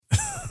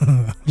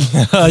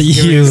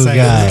You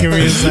guy. Give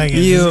me a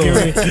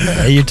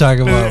second. You're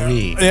talking about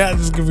me. Yeah,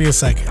 just give me a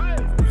second.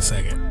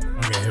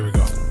 Okay, here we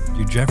go.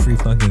 You're Jeffrey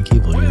fucking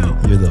Keeble.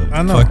 You're the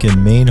I know.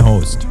 fucking main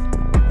host.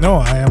 No,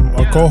 I am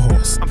a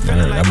co-host. I'm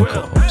a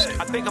co-host.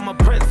 I think I'm a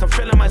prince, I'm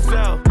feeling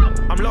myself.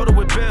 I'm loaded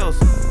with bills,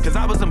 cause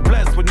I wasn't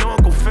blessed with no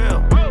Uncle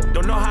Phil.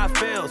 Don't know how it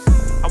feels.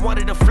 I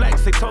wanted to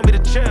flex, they told me to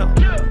chill.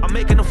 I'm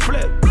making a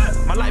flip.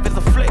 My life is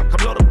a flick,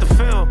 I'm loaded up the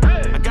film.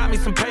 I got me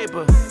some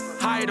paper,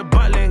 hired a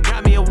butler and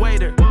got me a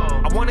waiter.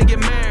 I wanna get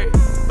married,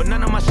 but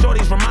none of my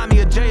shorties remind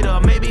me of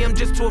Jada. Or maybe I'm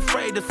just too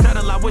afraid to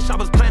settle. I wish I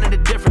was planning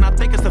it different. I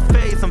think it's a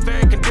phase, I'm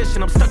very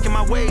conditioned. I'm stuck in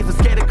my ways, I'm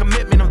scared of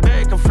commitment, I'm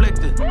very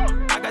conflicted.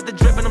 I got the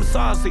drip and I'm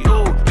saucy,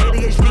 ooh.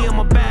 ADHD, I'm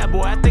a bad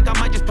boy. I think I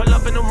might just pull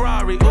up in a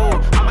Rari, ooh.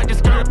 I might just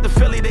skirt up the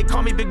Philly, they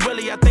call me Big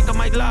Willie. I think I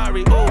might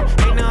Larry,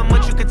 ooh. Ain't nothing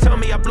much you can tell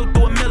me. I blew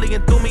through 1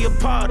 million, threw me a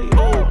party,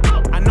 ooh.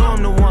 I know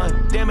I'm the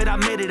one, damn it, I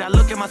made it. I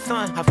look at my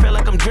son, I feel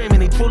like I'm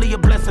dreaming. He truly a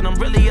blessing, I'm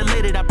really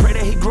elated. I pray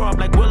that he grow up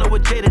like Willow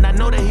with Jaden. I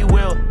know that he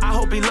will. I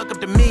hope he look up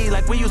to me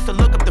like we used to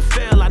look up to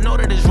Phil. I know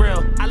that it's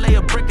real. I lay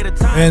a brick at a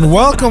time. And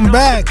welcome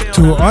back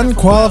to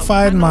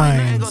Unqualified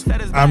Minds.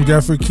 I'm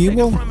Jeffrey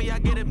Keeble,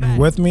 and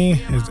with me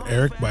is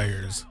Eric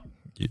Byers.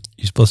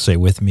 You're supposed to say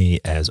with me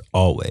as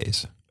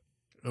always.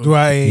 Do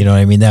I? You know what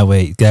I mean? That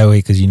way,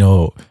 because you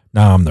know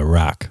now I'm the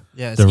Rock.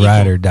 Yeah, the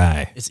ride or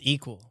die. It's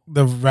equal.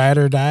 The ride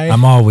or die?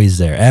 I'm always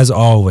there, as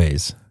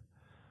always.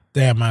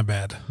 Damn, my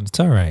bad. It's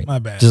all right. My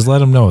bad. Just let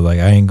them know. Like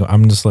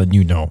I'm just letting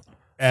you know.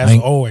 As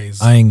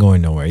always. I ain't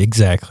going nowhere.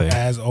 Exactly.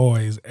 As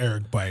always,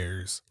 Eric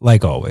Byers.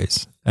 Like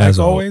always. As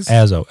always?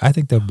 I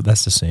think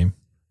that's the same.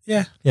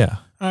 Yeah. Yeah.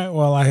 All right.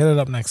 Well, I hit it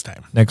up next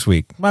time. Next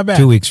week. My bad.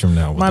 2 weeks from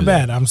now. My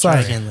bad. I'm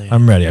sorry.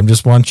 I'm ready. I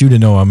just want you to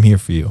know I'm here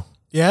for you.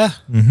 Yeah.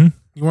 Mm-hmm.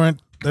 You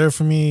weren't there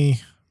for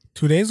me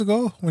 2 days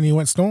ago when you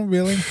went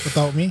snowmobiling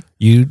without me.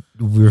 You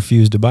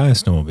refused to buy a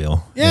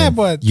snowmobile. Yeah, and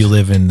but you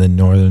live in the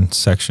northern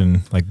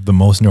section, like the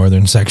most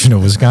northern section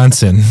of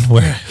Wisconsin,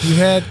 where you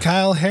had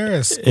Kyle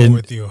Harris go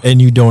with you,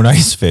 and you don't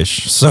ice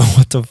fish. So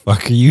what the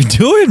fuck are you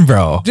doing,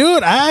 bro?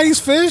 Dude, I ice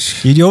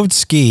fish. You don't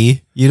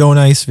ski, you don't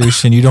ice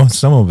fish, and you don't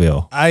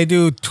snowmobile. I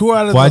do 2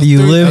 out of. Why do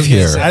you live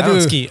here? I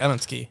don't ski.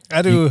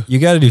 I do. You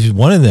got to do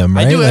one of them,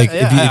 right? I do, like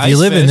yeah, if you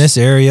live in this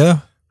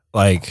area,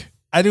 like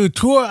I do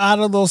 2 out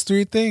of those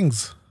 3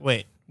 things.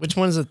 Wait, which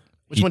one do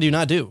you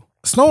not do?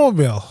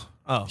 Snowmobile.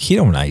 Oh, he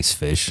don't ice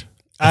fish.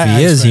 I If he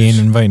ice is, fish. he ain't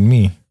inviting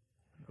me.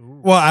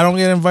 Well, I don't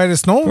get invited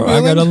snowmobiling. Bro,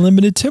 I got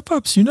unlimited tip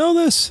ups. You know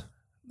this.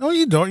 No,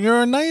 you don't.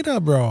 You're a NIDA,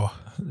 bro.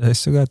 I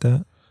still got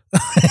that.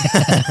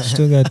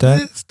 Still got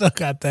that. Still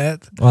got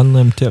that.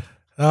 Unlimited tip.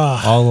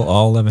 Oh,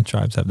 All 11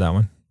 tribes have that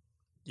one.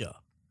 yeah.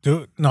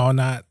 dude, no,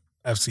 not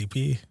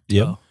FCP.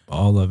 Yep. Oh.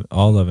 All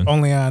 11.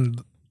 Only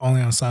on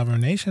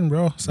Sovereign Nation,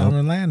 bro.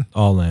 Sovereign land.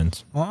 All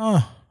lands.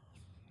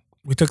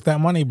 We took that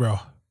money, bro.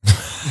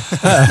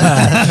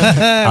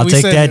 I'll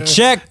take that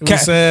check. We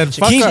said,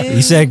 fuck our,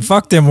 He said,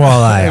 fuck them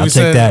walleye. I'll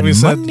take that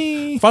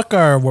money. Fuck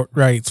our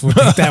rights. We'll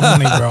take that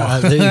money,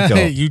 bro. There you go.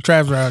 You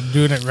tribes are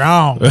doing it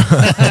wrong.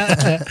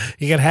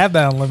 You can have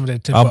that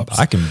unlimited tip ups.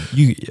 I can.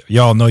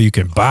 Y'all know you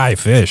can buy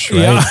fish,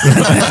 right?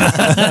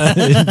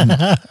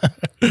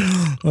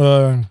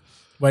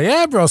 But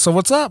yeah, bro. So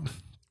what's up?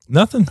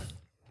 Nothing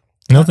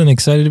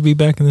excited to be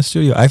back in the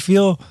studio.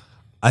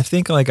 I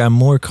think like I'm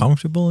more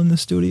comfortable in the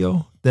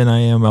studio than I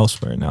am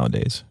elsewhere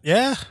nowadays.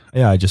 Yeah.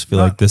 Yeah, I just feel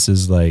like this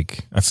is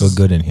like, I feel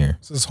good in here.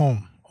 This is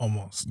home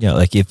almost. Yeah,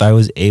 like if I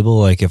was able,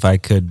 like if I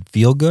could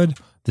feel good,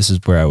 this is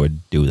where I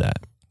would do that.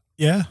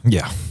 Yeah.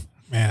 Yeah.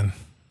 Man.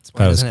 That's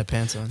why he doesn't have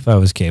pants on. If I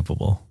was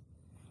capable.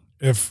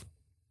 I'm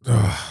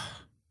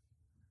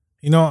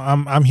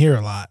here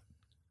a lot.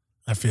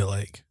 I feel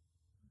like.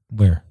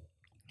 Where?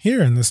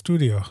 Here in the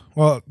studio.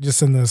 Well,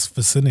 just in this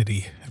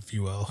vicinity, if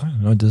you will. I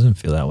don't know. It doesn't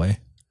feel that way.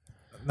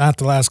 Not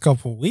the last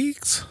couple of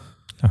weeks.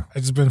 Oh. I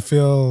just been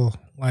feel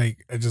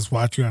like I just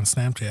watch you on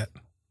Snapchat.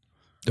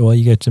 Well,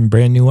 you got some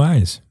brand new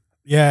eyes.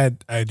 Yeah,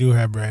 I do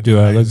have brand new Do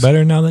I eyes. look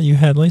better now that you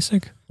had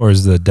LASIK? Or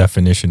is the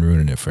definition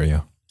ruining it for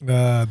you?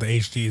 The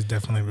HD is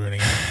definitely ruining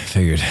it. I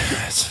figured.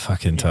 It's a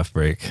fucking tough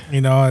break. You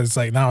know, it's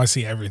like now I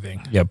see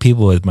everything. Yeah,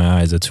 people with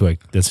my eyes, that's who I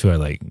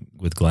like.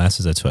 With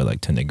glasses, that's who I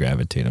like tend to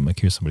gravitate. I'm like,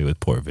 here's somebody with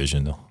poor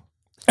vision. They'll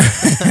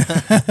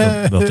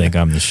think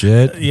I'm the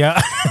shit. Yeah.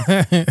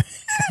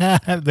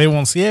 They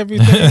won't see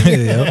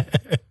everything. Yep.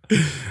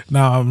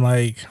 No, I'm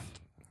like,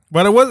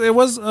 but it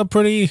was a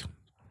pretty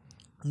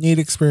neat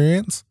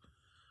experience.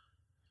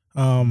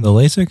 The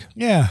LASIK?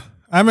 Yeah.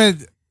 I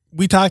mean,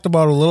 we talked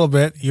about it a little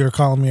bit. You're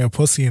calling me a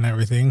pussy and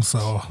everything,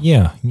 so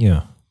Yeah.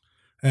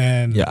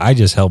 and Yeah, I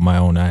just held my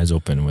own eyes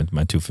open with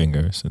my 2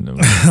 fingers and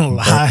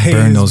lies,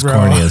 burn those bro.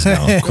 corneas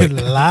now. Quick.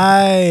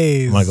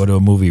 Lies. I'm gonna go to a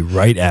movie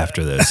right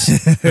after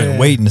this. Been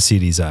waiting to see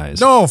these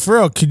eyes. No, for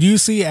real. Could you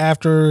see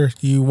after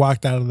you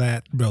walked out of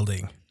that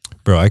building?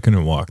 Bro, I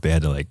couldn't walk. They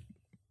had to like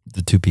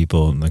the 2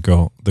 people and the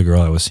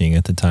girl I was seeing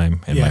at the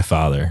time and my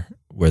father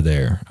were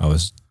there. I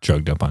was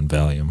drugged up on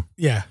Valium.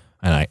 Yeah.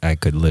 And I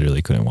couldn't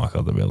walk out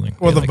of the building.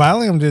 Well, They the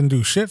Valium didn't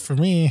do shit for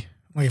me.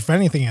 Like, if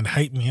anything, it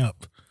hyped me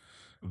up.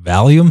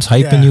 Valium's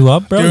hyping you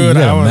up, bro? Dude, you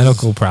got I a was-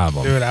 medical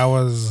problem. Dude, I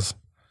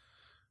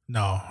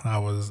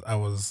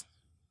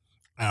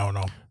don't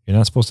know. You're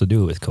not supposed to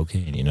do it with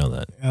cocaine. You know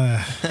that.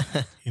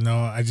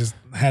 I just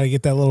had to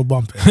get that little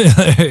bump in.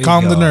 There you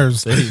Calm the go.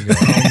 nerves. There you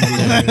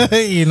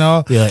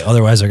go. Be like,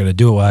 otherwise they're gonna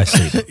do it while I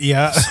sleep.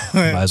 Yeah.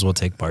 Might as well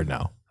take part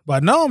now.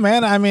 But no,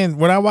 man. I mean,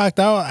 when I walked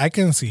out, I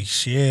couldn't see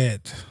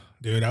shit,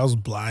 dude. I was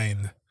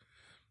blind.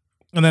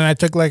 And then I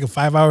took like a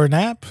 5-hour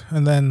nap,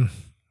 and then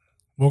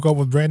woke up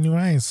with brand new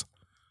eyes.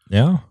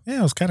 Yeah, Yeah,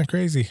 it was kind of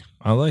crazy.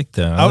 I like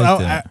that. I like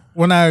that.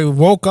 When I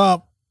woke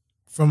up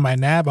from my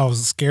nap, I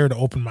was scared to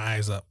open my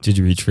eyes up. Did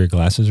you reach for your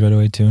glasses right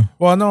away too?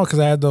 Well, no, because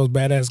I had those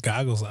badass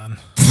goggles on.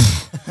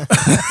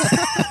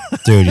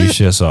 Dude, you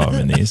should have saw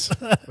them in these.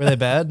 Were they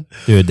bad?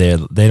 Dude, they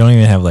don't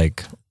even have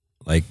like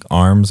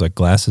arms, like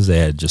glasses. They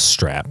had just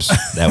straps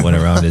that went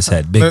around his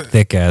head. Big,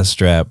 thick ass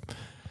strap.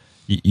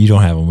 You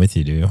don't have them with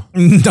you, do you?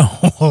 No.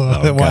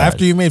 Well, God.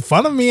 after you made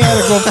fun of me, I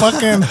had to go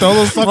fucking throw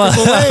those fuckers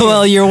away.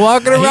 Well, you're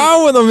walking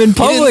around with them in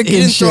public. He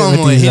didn't throw them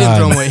away. He didn't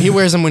throw them away. He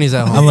wears them when he's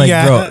at home. I'm like,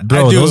 Yeah,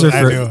 bro, I do, those are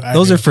I for do, I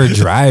those do. are for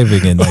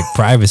driving and like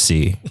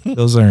privacy.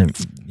 Those aren't.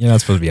 You're not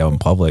supposed to be out in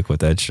public with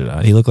that shit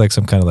on. He looked like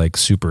some kind of like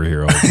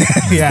superhero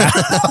Yeah.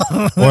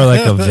 or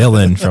like a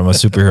villain from a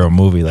superhero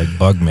movie, like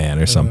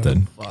Bugman or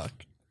something. Fuck.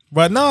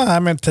 But no,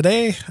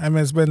 today,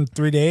 it's been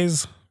 3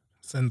 days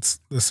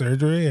since the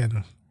surgery,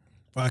 and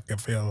fuck, I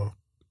feel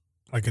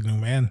like a new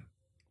man.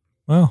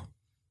 Well,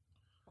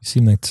 you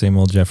seem like the same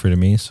old Jeffrey to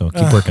me, so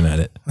keep working at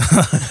it.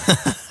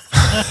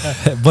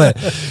 But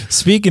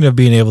speaking of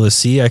being able to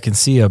see, I can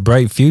see a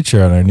bright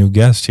future on our new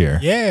guest here.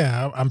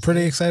 Yeah, I'm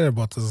pretty excited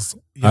about this.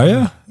 Are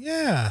ya?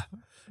 Yeah.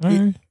 All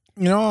right.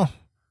 All All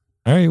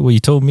right. Well, you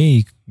told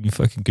me you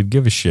fucking could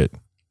give a shit.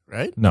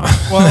 Right? No.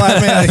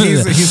 well,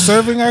 he's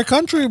serving our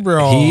country,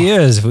 bro. He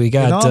is. We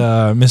got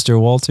know? Mr.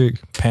 Walter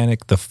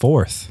Panic the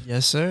Fourth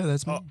Yes, sir.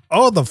 That's me.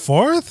 Oh, the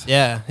fourth?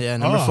 Yeah,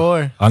 number Oh.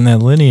 4. on that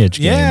lineage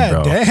game, Yeah,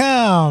 bro.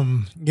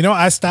 damn.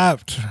 I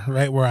stopped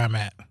right where I'm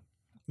at.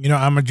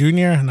 I'm a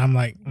junior, and I'm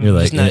like, You're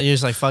like, You're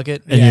just like, fuck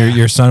it. and Yeah.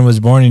 your son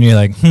was born, and you're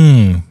like,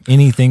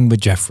 anything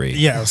but Jeffrey.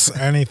 yes,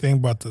 anything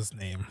but this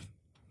name.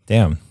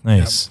 Damn,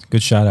 nice,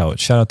 good shout out.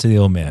 Shout out to the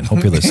old man.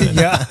 Hope you're listening.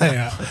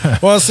 Yeah.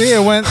 Well, see,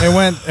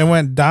 it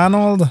went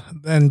Donald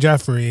and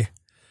Jeffrey,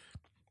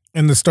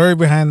 and the story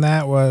behind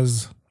that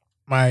was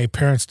my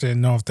parents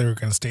didn't know if they were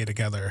going to stay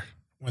together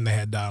when they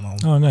had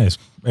Donald. Oh, nice.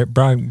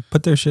 Brian,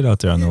 put their shit out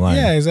there on the line.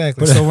 Yeah,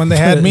 exactly. So when they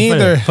had me,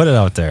 put it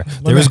out there.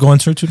 They was going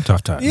through some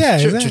tough times. yeah,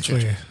 True, true,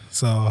 exactly. true.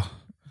 So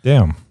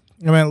Damn.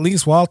 at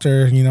least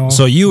Walter,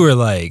 So you were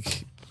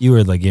like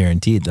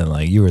guaranteed then,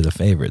 like you were the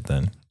favorite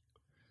then.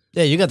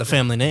 Yeah, you got the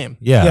family name.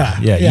 Yeah.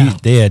 Yeah.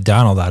 They had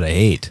Donald out of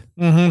 8.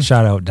 Mhm.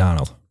 Shout out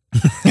Donald.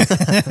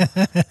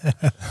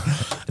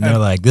 And they're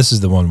like, this is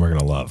the one we're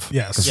gonna love.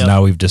 Yes. Because Yep.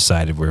 now we've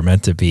decided we're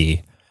meant to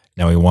be.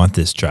 Now we want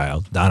this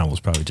child. Donald was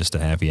probably just a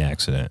happy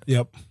accident.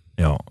 Yep.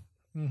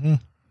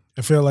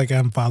 I feel like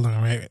I'm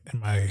following right in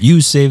my.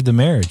 You saved the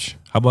marriage.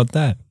 How about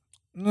that?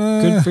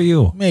 Good for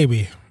you.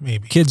 Maybe.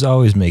 Kids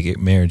always make it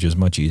marriages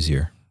much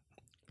easier.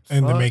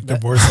 And they Fuck make that.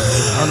 divorces.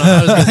 I don't know how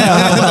I was gonna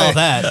talk about all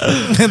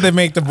that. Even, they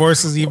make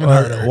divorces even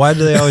harder. Why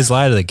do they always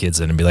lie to the kids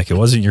then and be like, it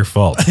wasn't your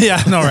fault?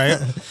 Yeah, I know, right?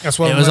 That's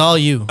what It was all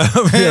you.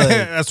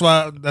 that's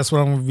what I'm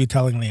gonna be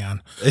telling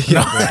Leon.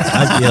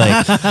 I'd be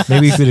like,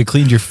 maybe if you'd have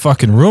cleaned your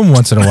fucking room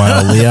once in a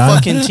while, Leon.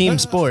 Fucking team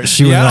sport.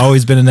 She would have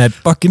always been in that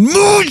fucking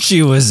mood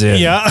she was in.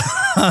 Yeah.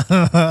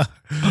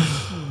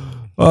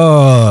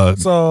 Oh,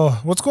 So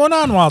what's going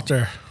on,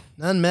 Walter?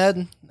 None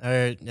mad.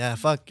 Or yeah,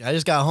 fuck. I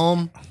just got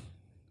home.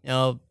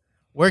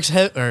 Works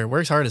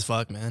hard as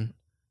fuck, man.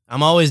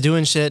 I'm always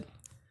doing shit,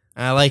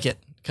 and I like it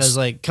because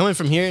like coming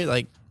from here,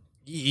 like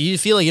you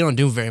feel like you don't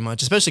do very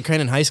much, especially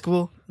Crandon High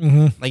School.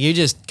 Mm-hmm. Like you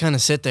just kind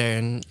of sit there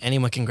and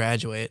anyone can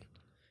graduate.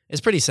 It's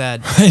pretty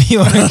sad.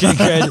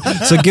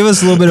 So give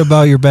us a little bit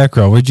about your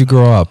background. Where'd you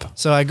grow up?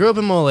 So I grew up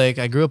in Mole Lake.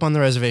 I grew up on the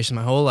reservation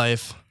my whole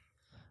life.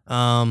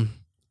 Kind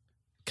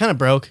of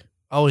broke.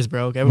 Always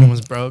broke. Everyone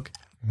was broke.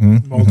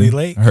 Moldy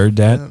Lake. Heard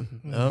that.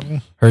 Oh.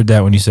 Heard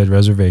that when you said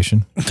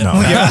reservation.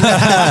 No.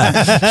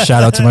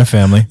 Shout out to my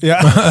family. Yeah.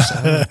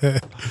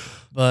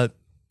 But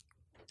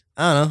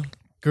I don't know.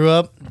 Grew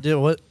up,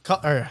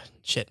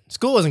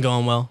 school wasn't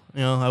going well.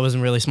 I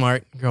wasn't really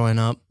smart growing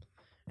up.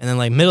 And then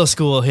like middle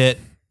school hit,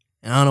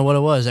 and I don't know what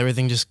it was.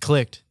 Everything just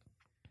clicked.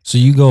 So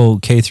you go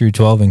K through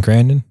 12 in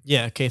Crandon?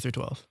 Yeah, K through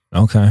 12.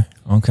 Okay.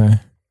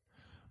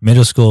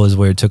 Middle school is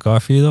where it took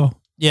off for you though?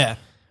 Yeah,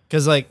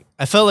 because like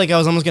I felt like I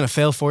was almost gonna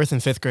fail 4th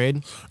and 5th grade.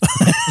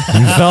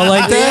 You felt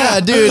like that? Yeah,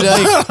 dude.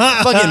 Like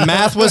fucking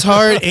math was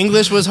hard,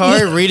 English was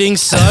hard, reading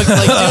sucked.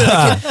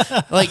 Like,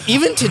 dude, like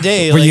even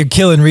today, Were like, you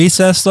killing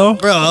recess though?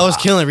 bro, I was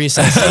killing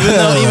recess.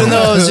 Even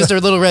though I was just a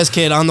little res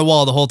kid on the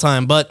wall the whole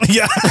time. But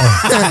Yeah.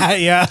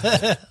 Yeah.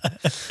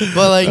 but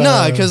like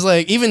nah, because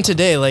like even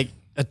today, like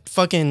a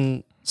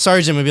fucking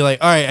sergeant would be like,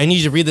 all right, I need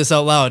you to read this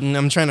out loud, and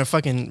I'm trying to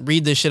fucking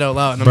read this shit out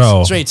loud, and Bro.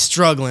 I'm straight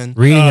struggling.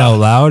 Reading out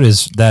loud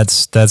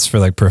that's for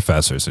like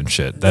professors and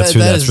shit. That's who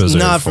That that's is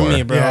reserved not for. for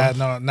me, bro. Yeah.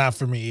 No, not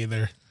for me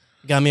either.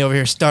 Got me over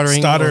here stuttering.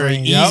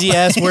 Stuttering, yep. Easy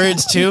ass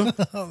words too.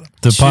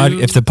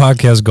 If the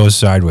podcast goes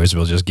sideways,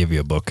 we'll just give you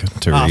a book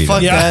to read.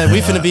 Fuck it. that.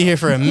 We finna be here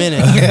for a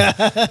minute.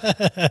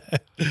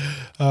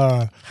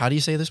 How do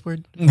you say this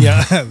word?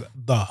 Yeah.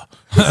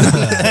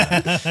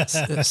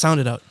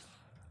 Sound it out.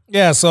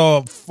 Yeah,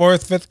 so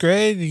 4th, 5th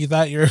grade, you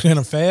thought you were going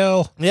to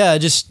fail? Yeah,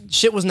 just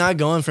shit was not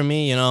going for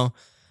me, you know.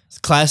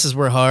 Classes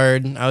were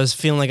hard. I was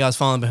feeling like I was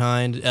falling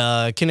behind.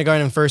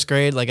 Kindergarten and 1st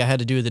grade, like I had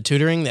to do the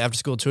tutoring, the after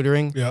school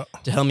tutoring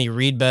to help me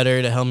read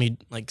better, to help me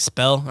like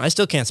spell. I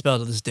still can't spell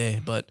to this day,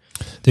 but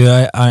Dude,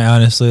 I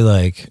honestly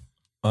like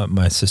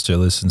my sister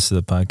listens to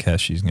the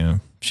podcast.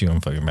 She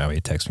gonna fucking probably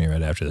text me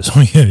right after this.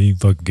 Oh yeah, you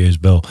fucking can't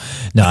spell.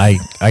 No,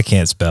 I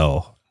can't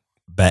spell.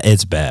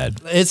 It's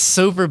bad. It's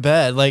super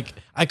bad. Like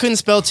I couldn't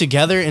spell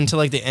together until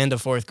like the end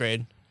of 4th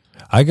grade.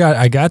 I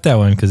got that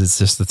one because it's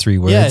just the 3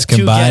 words Yeah, to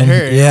combined. get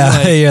her. Yeah,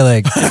 Like- you're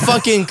like, It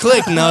fucking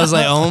clicked, and I was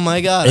like, "Oh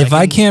my god!" if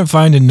I can't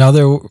find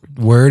another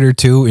word or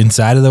two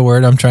inside of the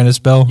word I'm trying to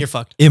spell, You're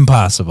fucked.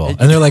 Impossible.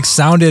 And they're like,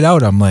 sound it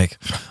out. I'm like,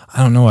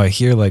 I don't know. I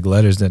hear like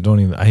letters that don't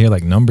even. I hear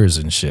like numbers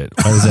and shit.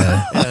 What is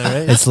that? Yeah,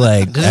 right? It's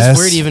like Does this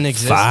word even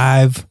exist?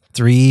 5,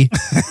 3.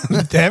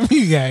 Damn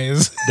you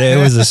guys. It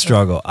was a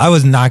struggle. I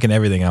was knocking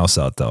everything else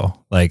out though,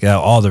 like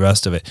all the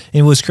rest of it.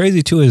 And what's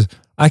crazy too is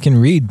I can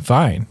read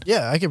fine,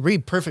 Yeah, I could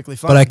read perfectly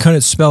fine. but I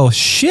couldn't spell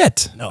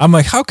shit. No. I'm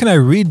like, how can I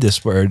read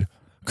this word?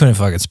 Couldn't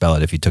fucking spell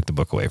it if you took the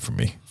book away from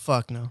me.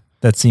 Fuck no.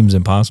 That seems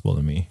impossible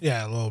to me.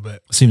 Yeah, a little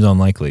bit. Seems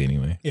unlikely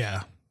anyway.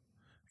 Yeah.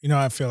 You know,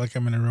 I feel like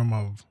I'm in a room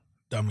of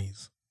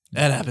dummies.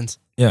 That happens.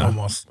 Yeah.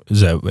 Almost. Is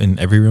that in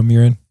every room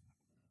you're in?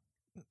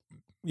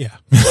 Yeah.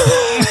 I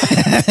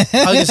was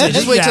gonna say,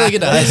 just wait till I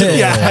get to high school.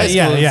 Yeah, High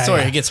school, yeah,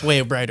 sorry, yeah. it gets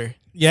way brighter.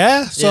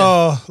 Yeah.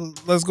 So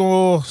let's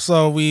go.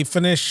 So we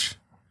finish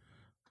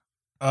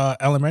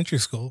elementary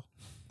school.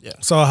 Yeah.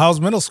 So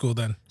how's middle school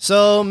then?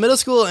 So middle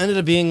school ended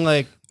up being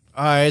like,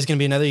 all right, it's gonna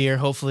be another year.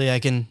 Hopefully, I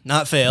can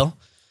not fail.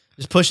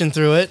 Just pushing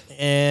through it,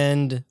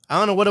 and I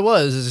don't know what it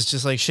was. It's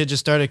just like shit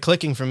just started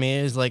clicking for me.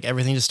 It's like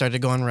everything just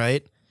started going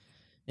right.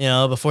 You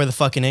know, before the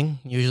fucking,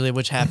 usually,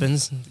 which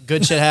happens,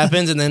 good shit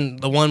happens, and then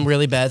the one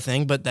really bad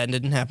thing, but that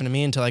didn't happen to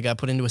me until I got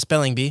put into a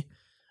spelling bee.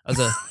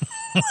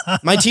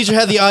 My teacher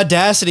had the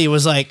audacity,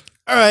 was like,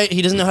 all right,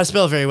 he doesn't know how to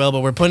spell very well,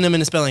 but we're putting him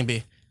in a spelling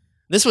bee.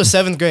 This was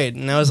 7th grade,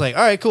 and I was like,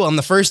 all right, cool. I'm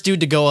the first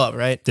dude to go up,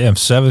 right? Damn,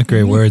 7th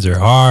grade words are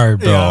hard,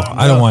 bro. Yeah,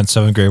 I don't want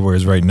 7th grade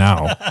words right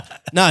now.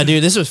 Nah,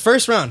 dude, this was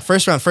first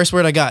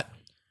word I got.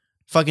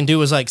 Fucking dude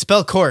was like,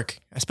 spell cork.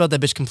 I spelled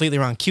that bitch completely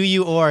wrong.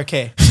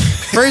 Q-U-O-R-K.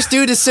 First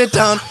dude to sit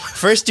down,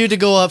 first dude to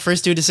go up,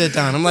 first dude to sit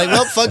down. I'm like,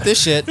 well, fuck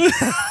this shit.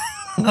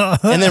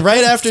 And then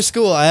right after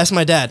school, I asked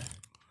my dad,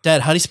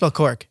 Dad, how do you spell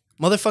cork?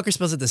 Motherfucker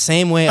spells it the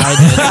same way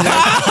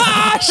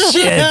I did.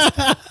 Shit.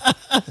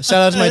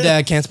 Shout out to my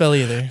dad, can't spell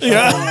either.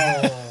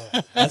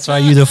 That's why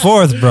you the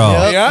 4th,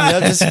 bro.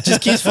 Yep,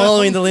 just keeps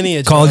following the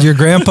lineage. Called bro. your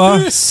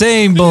grandpa?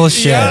 Same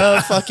bullshit. Yeah,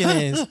 it fucking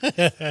is.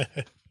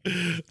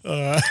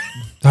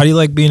 How do you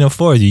like being a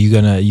 4th?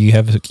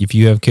 If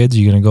you have kids,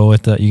 you gonna go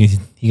with you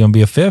gonna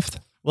be a 5th?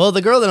 Well,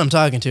 the girl that I'm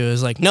talking to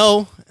is like,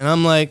 no. And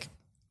I'm like,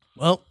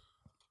 well,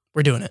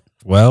 we're doing it.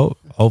 Well,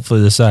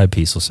 hopefully the side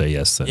piece will say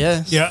yes then.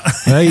 Yes. Yeah.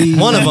 Hey.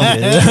 One of them. One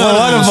of them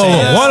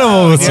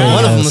will say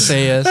One of them will yes.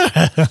 say yes.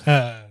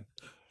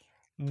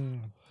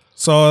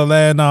 So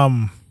then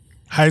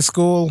high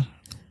school.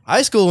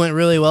 High school went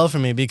really well for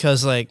me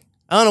because like,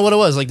 I don't know what it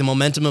was. Like the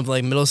momentum of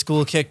like middle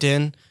school kicked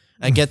in.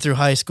 I get through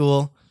high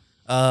school.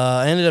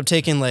 I ended up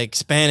taking like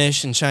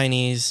Spanish and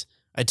Chinese.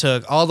 I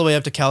took all the way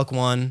up to Calc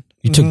 1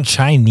 You took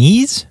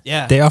Chinese?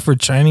 Yeah. They offered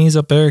Chinese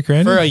up there at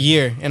Grandin? for a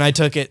year, and I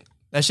took it.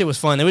 That shit was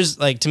fun. It was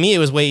like, to me, it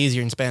was way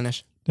easier in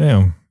Spanish.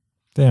 Damn.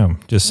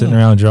 Just sitting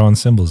around drawing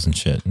symbols and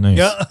shit.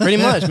 Nice. Pretty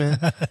much, man.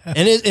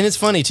 And it's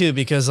funny too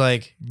because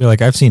like, Be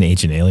like, I've seen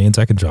Ancient Aliens.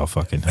 I can draw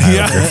fucking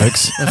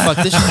hieroglyphics. fuck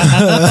this shit.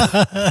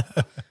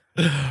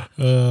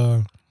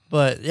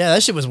 But yeah,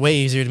 that shit was way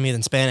easier to me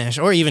than Spanish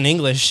or even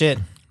English. Shit.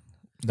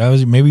 That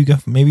was maybe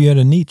you had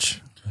a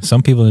niche.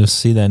 Some people just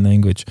see that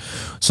language.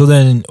 So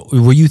then,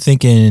 were you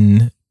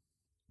thinking?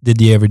 Did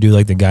you ever do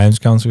like the guidance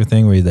counselor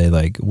thing, where they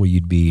like,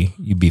 you'd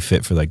be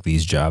fit for like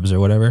these jobs or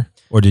whatever,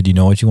 or did you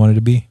know what you wanted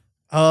to be?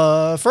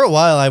 For a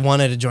while, I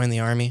wanted to join the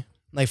army.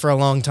 Like for a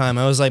long time,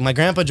 I was like, my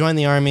grandpa joined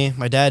the army.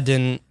 My dad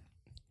didn't.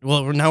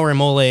 Well, now we're in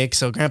Mole Lake,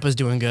 so grandpa's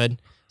doing good.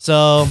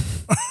 So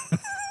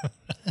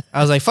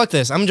I was like, fuck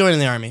this, I'm joining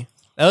the army.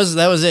 That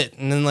was it.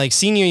 And then like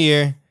senior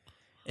year,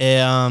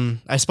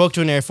 I spoke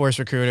to an Air Force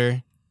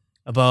recruiter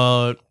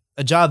about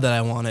a job that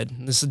I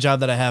wanted. This is a job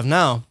that I have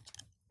now.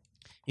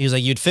 He was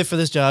like, you'd fit for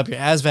this job. Your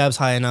ASVAB's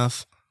high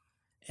enough,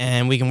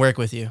 and we can work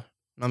with you.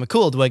 And I'm like,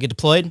 cool. Do I get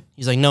deployed?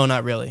 He's like, no,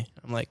 not really.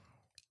 I'm like,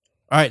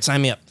 all right,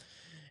 sign me up.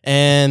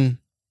 And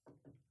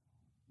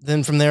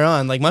then from there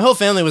on, like my whole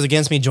family was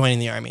against me joining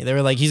the army. They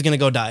were like, he's going to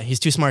go die. He's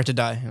too smart to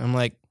die. And I'm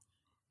like,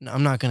 no,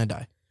 I'm not going to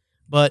die.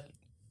 But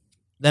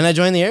then I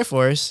joined the Air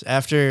Force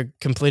after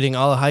completing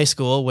all of high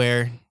school,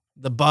 where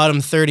the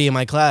bottom 30 of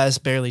my class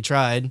barely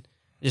tried.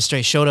 Just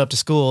straight showed up to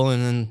school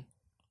and then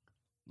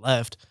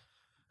left.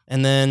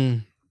 And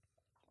then,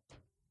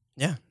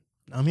 yeah,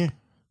 I'm here.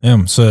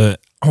 So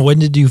when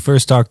did you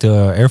first talk to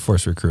an Air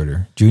Force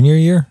recruiter? Junior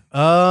year?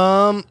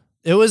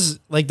 It was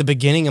like the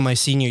beginning of my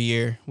senior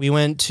year. We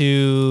went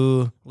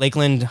to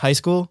Lakeland High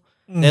School.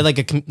 They had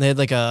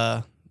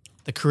the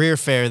career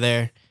fair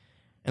there,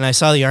 and I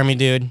saw the Army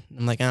dude.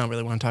 I'm like, I don't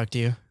really want to talk to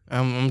you.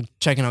 I'm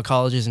checking out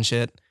colleges and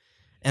shit.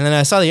 And then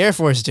I saw the Air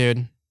Force dude.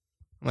 I'm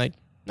like,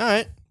 all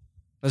right,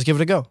 let's give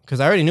it a go. Because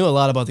I already knew a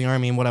lot about the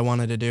Army and what I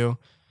wanted to do.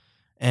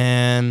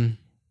 And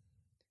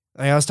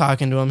I was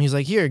talking to him. He's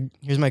like,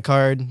 here's my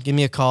card. Give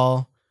me a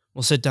call.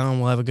 We'll sit down.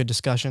 We'll have a good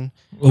discussion.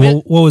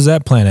 What was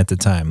that plan at the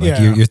time? Like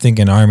Yeah. you're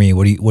thinking Army.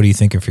 What are you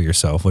thinking for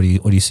yourself? What do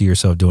you see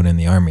yourself doing in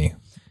the Army?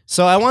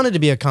 So I wanted to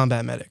be a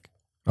combat medic.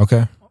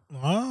 Okay.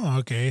 Oh,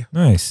 okay.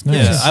 Nice.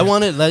 Yeah, I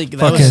wanted that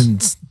fucking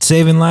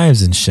saving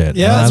lives and shit.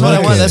 Yeah, man. that's what I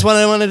wanted. it. That's what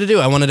I wanted to do.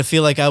 I wanted to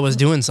feel like I was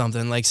doing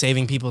something, like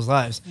saving people's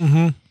lives.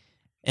 Mm-hmm.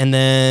 And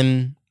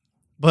then,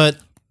 but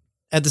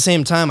at the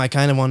same time, I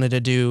kind of wanted to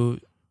do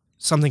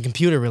something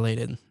computer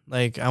related.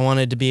 Like I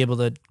wanted to be able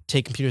to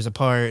take computers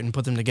apart and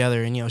put them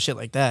together and, shit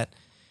like that.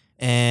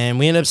 And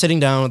we ended up sitting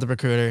down with the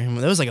recruiter, and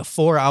it was like a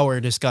 4-hour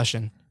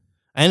discussion.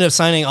 I ended up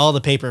signing all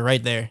the paper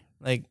right there.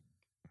 Like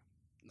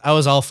I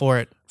was all for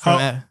it.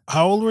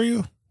 How old were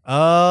you?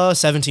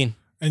 17.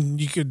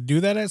 And you could do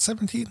that at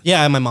 17? Yeah,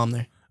 I had my mom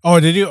there. Oh,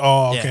 did you?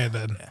 Oh, okay Yeah.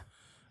 then. Yeah.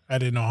 I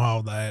didn't know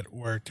how that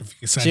worked. If you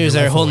could send She was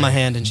your there life holding my away.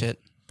 hand and shit.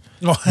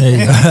 Oh, Hey.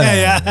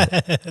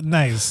 yeah.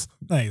 Nice.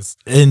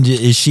 And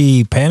is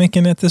she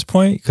panicking at this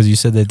point? Because you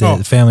said that the Oh.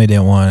 family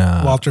didn't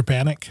want Walter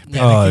Panic. Oh,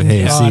 Panicking.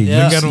 hey, Oh, see,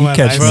 yeah. good you one.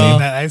 catch I've me. seen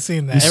that. I've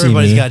seen that. You see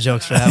Everybody's me. got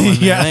jokes for that one.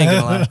 Man. I ain't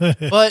gonna yeah.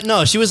 lie. But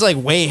no, she was like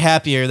way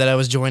happier that I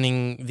was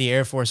joining the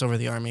Air Force over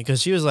the Army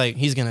because she was like,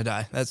 he's gonna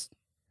die. That's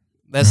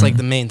like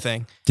the main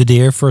thing. Did the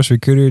Air Force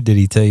recruiter, did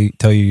he tell you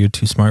you're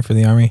too smart for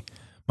the Army?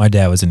 My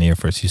dad was in the Air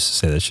Force. He used to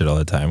say that shit all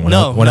the time. When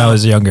I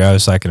was younger, I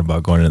was talking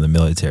about going into the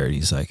military.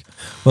 He's like,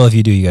 well, if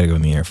you do, you got to go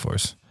in the Air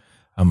Force.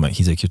 I'm like,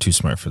 he's like, you're too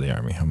smart for the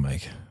Army.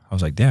 I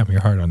was like, damn,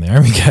 you're hard on the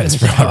Army guys,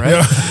 bro. Right?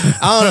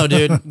 I don't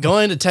know, dude.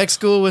 Going to tech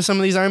school with some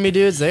of these Army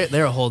dudes,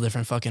 they're a whole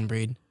different fucking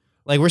breed.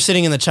 Like we're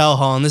sitting in the chow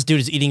hall and this dude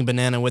is eating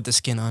banana with the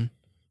skin on.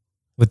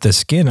 With the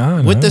skin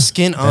on. With huh? the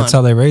skin on. That's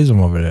how they raise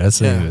them over there.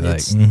 That's Yeah, like,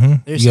 it's- you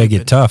got to stupid.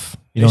 get tough.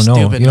 You They're don't know.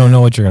 stupid, You don't man.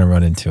 know what you're going to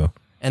run into.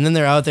 And then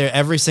they're out there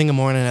every single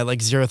morning at like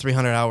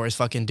 300 hours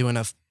fucking doing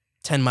a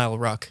 10-mile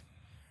ruck.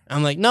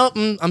 I'm like, nope,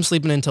 I'm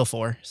sleeping until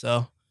 4.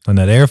 So On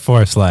that Air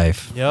Force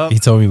life. Yep. He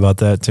told me about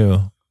that too.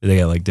 They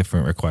got like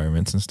different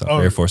requirements and stuff. Oh.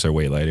 Air Force are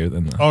way lighter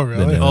than the. Oh, really?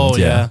 than the oh ones,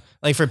 yeah.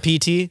 Like for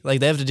PT, like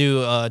they have to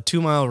do a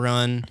 2-mile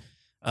run,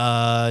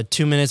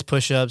 2 minutes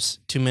push-ups,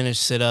 2 minutes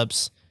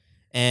sit-ups,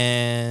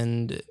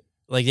 and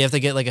like they have to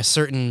get like a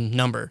certain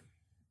number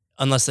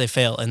unless they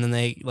fail. And then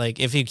they like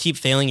if you keep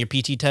failing your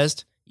PT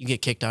test, you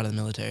get kicked out of the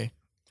military.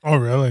 Oh,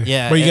 really?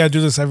 Yeah, But you it- got to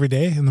do this every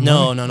day in the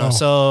No, morning? no. Oh.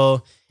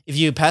 So if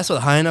you pass with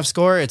a high enough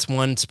score, it's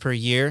once per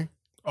year.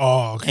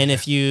 Oh, okay. And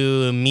if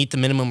you meet the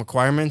minimum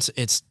requirements,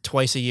 it's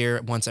twice a year,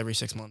 once every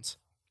 6 months.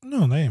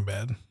 No, that ain't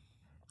bad.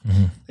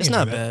 It's Yeah,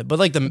 not that- bad, but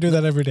like I do the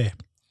that every day.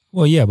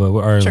 Well, yeah, but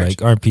our Church.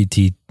 like our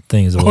PT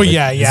thing is a little Oh, bit,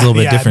 yeah, it's a little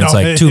bit yeah, different. no.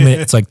 It's like 2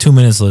 minutes. It's like 2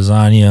 minutes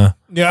lasagna,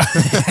 Yeah.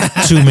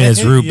 2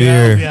 minutes root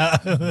beer, Yeah.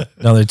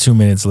 another 2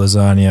 minutes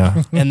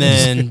lasagna, and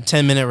then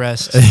 10-minute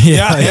rest.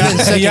 Yeah. And then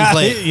second yeah.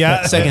 plate.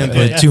 Yeah. Second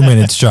plate. 2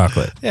 minutes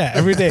chocolate. Yeah,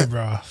 every day,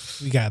 bro.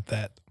 We got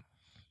that.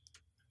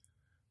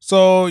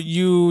 So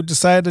you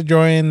decided to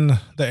join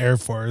the Air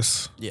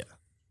Force. Yeah.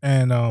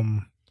 And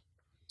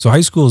So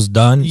high school's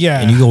done.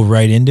 Yeah. and you go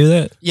right into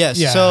that. Yes.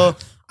 Yeah. So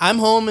I'm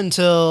home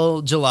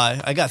until July.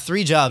 I got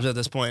 3 jobs at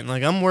this point.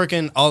 Like I'm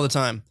working all the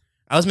time.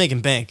 I was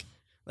making bank.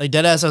 Like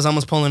deadass, I was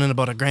almost pulling in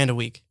about $1,000 a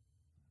week,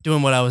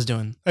 doing what I was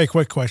doing. hey,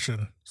 quick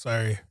question.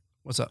 Sorry.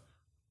 What's up?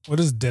 What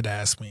does dead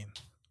ass mean?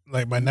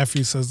 Like my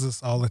nephew says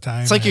this all the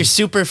time. It's like and you're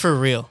super for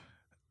real.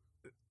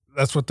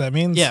 that's what that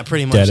means? Yeah,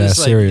 pretty much. Deadass It's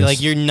like, serious.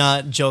 like you're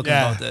not joking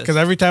Yeah. about this. Because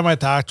every time I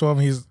talk to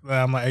him,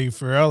 I'm like, are you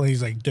for real?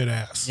 He's like, dead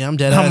ass. Yeah, I'm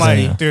dead I'm ass. like,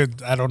 Yeah.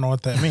 dude, I don't know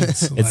what that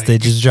means. It's Like, they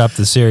just dropped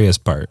the serious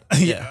part.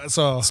 yeah.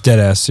 So, It's dead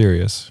ass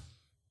serious.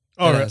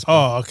 oh, Dead ass, bro.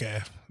 oh,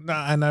 okay. No,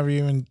 I never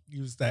even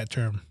used that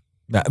term.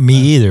 Not me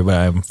either, but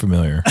I'm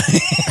familiar.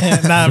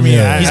 Not me.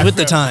 Yeah. I, He's I with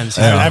the feel- times.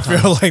 I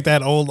feel like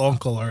that old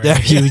uncle already.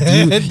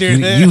 Yeah,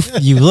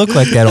 Dude. you look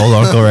like that old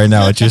uncle right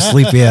now with your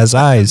sleepy ass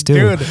eyes too.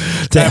 Dude,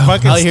 that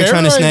fucking Out here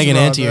trying to steroids, snag an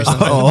bro, auntie or those-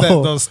 something.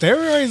 Oh. Those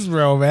steroids,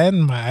 bro,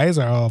 man. My eyes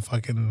are all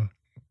fucking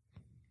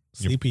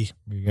sleepy.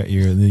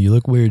 You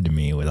look weird to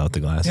me without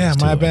the glasses. Yeah,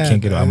 too. my I bad.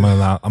 can't get. I'm gonna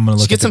look.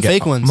 Just at get the some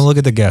fake ones. I'm gonna look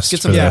at the guests Get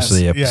for some- the rest of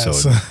the Yes,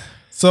 episode. yes.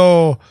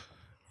 So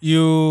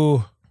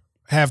you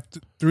have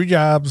 3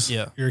 jobs.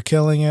 Yeah. You're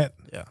killing it.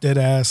 Yeah. Dead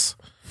ass.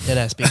 Dead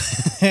ass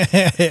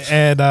beat.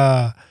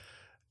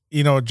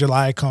 And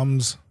July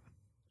comes.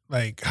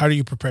 Like, how do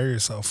you prepare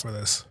yourself for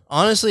this?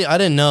 Honestly, I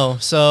didn't know.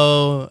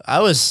 So I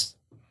was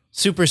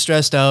super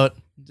stressed out.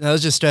 I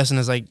was just stressing.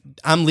 It's like,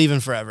 I'm leaving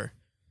forever.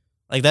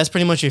 Like, that's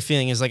pretty much your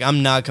feeling is like,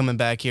 I'm not coming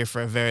back here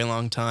for a very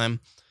long time.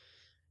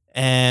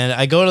 And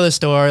I go to the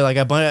store, like,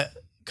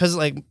 because,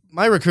 like,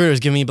 my recruiters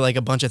give me, like,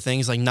 a bunch of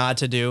things, like, not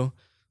to do.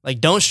 Like,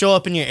 don't show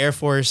up in your Air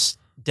Force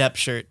depth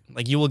shirt,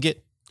 like you will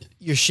get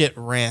your shit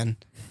ran.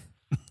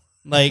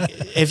 Like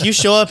if you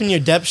show up in your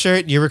depth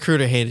shirt, your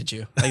recruiter hated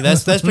you. Like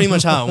that's pretty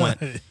much how it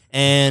went.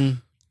 And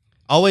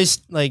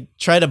always like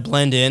try to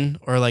blend in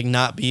or like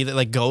not be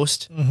like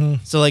ghost.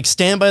 So like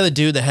stand by the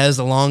dude that has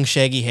the long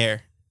shaggy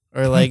hair,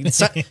 or like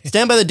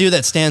stand by the dude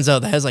that stands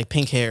out that has like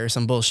pink hair or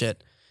some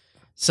bullshit.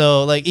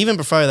 So like even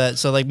before that,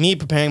 so like me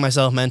preparing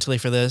myself mentally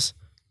for this,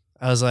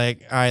 I was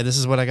like, all right, this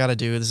is what I got to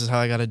do. This is how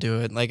I got to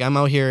do it. Like I'm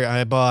out here.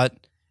 I bought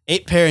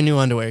 8 pair of new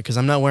underwear because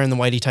I'm not wearing the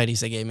whitey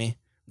tighties they gave me.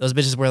 Those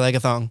bitches wear like a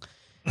thong.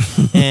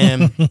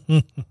 And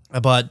I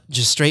bought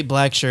just straight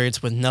black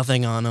shirts with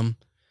nothing on them.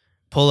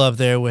 Pull up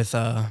there with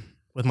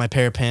my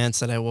pair of pants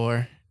that I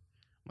wore,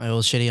 my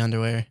old shitty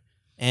underwear.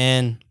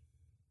 And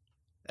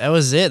that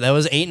was it. That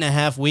was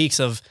 8.5 weeks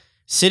of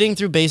sitting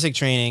through basic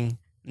training,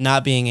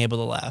 not being able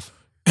to laugh.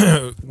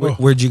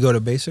 Where'd you go to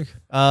basic?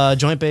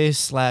 Joint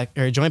Base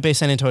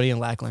San Antonio and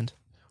Lackland.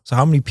 So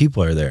how many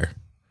people are there?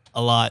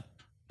 A lot.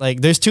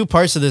 Like there's 2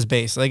 parts to this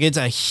base. Like it's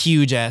a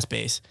huge ass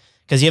base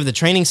because you have the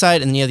training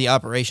side and then you have the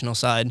operational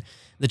side.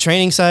 The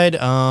training side,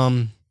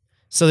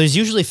 so there's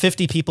usually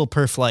 50 people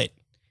per flight.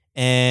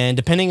 And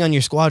depending on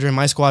your squadron,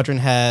 my squadron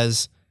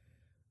has,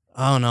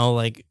 I don't know,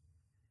 like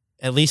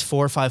at least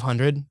 400 or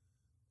 500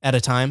 at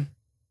a time.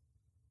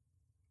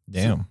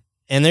 Damn.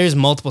 And there's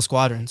multiple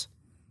squadrons.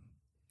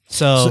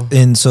 So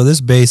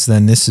this base,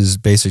 then this is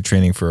basic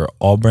training for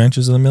all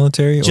branches of the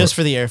military? Just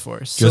for the Air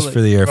Force. Just so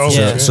for the Air Force.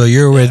 Yeah. So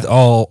you're with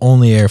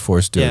only Air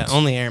Force dudes? Yeah,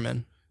 only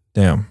airmen.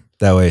 Damn.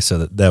 That way,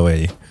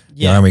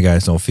 the Army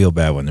guys don't feel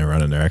bad when they're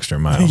running their extra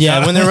mile.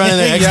 Yeah, when they're running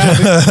their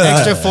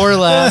extra 4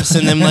 laps,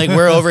 and then like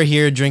we're over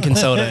here drinking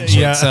soda and shit.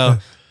 Yeah. So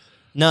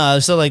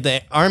so like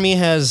the Army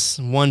has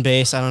 1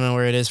 base. I don't know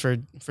where it is for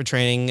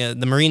training.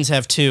 The Marines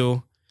have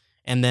 2,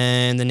 and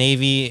then the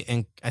Navy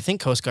and I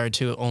think Coast Guard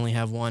too only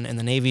have 1, and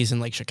the Navy's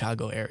in like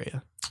Chicago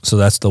area. So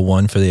that's the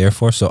one for the Air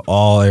Force. So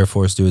all Air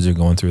Force dudes are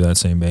going through that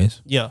same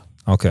base. Yeah.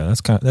 Okay,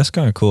 that's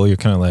kind of cool. You're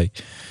kind of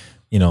like,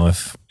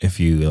 if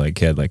you like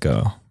had like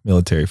a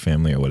military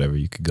family or whatever,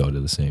 you could go to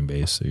the same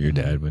base that your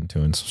dad went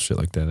to and shit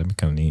like that. That'd be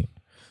kind of neat.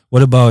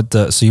 What about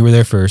so you were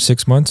there for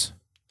 6 months?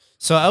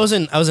 So I was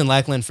in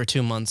Lackland for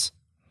 2 months.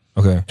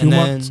 Okay, 2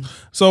 months.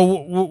 So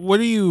what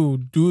do you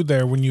do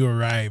there when you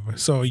arrive?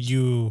 So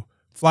you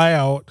fly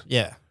out.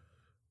 Yeah.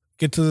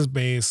 Get to this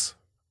base,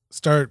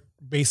 start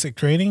basic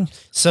training.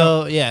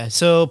 So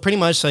so pretty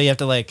much, so you have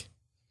to like,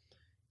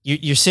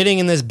 you're sitting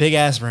in this big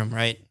ass room,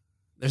 right?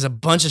 There's a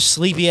bunch of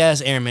sleepy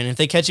ass airmen. If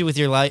they catch you with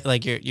your light,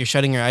 like you're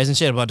shutting your eyes and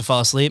shit, about to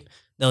fall asleep,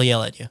 they'll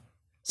yell at you.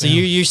 So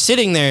you're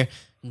sitting there,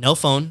 no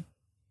phone,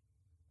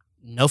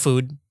 no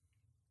food.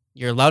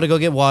 You're allowed to go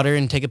get water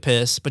and take a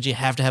piss, but you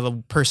have to have a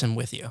person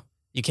with you.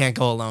 You can't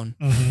go alone.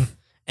 Mm-hmm.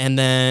 And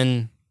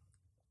then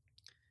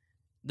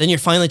you're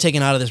finally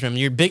taken out of this room.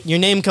 Your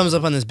name comes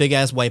up on this big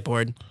ass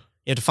whiteboard.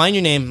 You have to find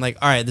your name. Like,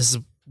 all right, this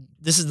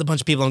is the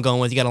bunch of people I'm going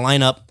with. You got to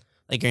line up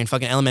like you're in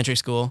fucking elementary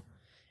school,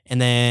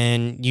 and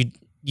then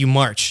you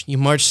march. You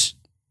march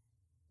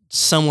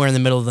somewhere in the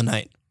middle of the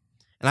night.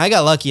 And I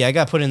got lucky. I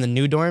got put in the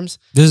new dorms.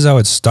 This is how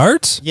it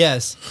starts?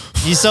 Yes.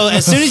 So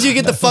as soon as you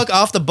get the fuck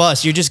off the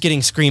bus, you're just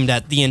getting screamed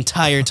at the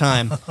entire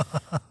time.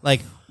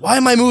 Like, why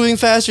am I moving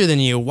faster than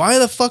you? Why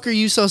the fuck are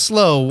you so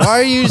slow? Why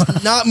are you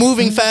not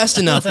moving fast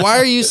enough? Why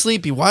are you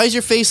sleepy? Why does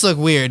your face look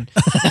weird?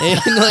 And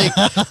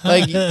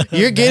like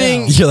you're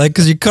getting... You're like,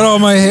 because you cut all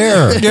my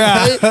hair.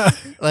 Yeah. Right?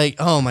 Like,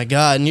 oh my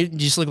God. And you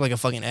just look like a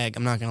fucking egg.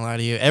 I'm not going to lie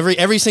to you.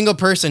 Every single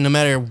person, no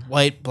matter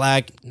white,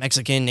 black,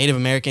 Mexican, Native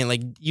American,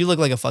 like you look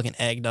like a fucking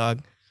egg,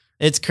 dog.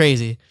 It's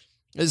crazy.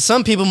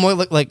 Some people more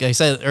look, like I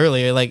said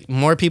earlier, like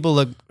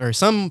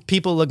some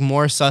people look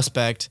more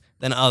suspect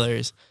than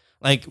others.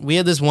 Like we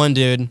had this one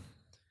dude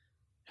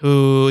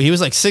who he was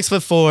like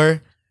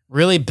 6'4",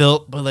 really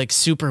built, but like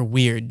super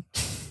weird.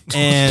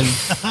 And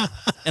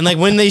like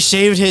when they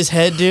shaved his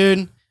head,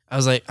 dude, I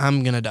was like,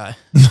 I'm gonna die.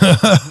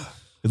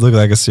 It looked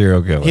like a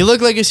serial killer. He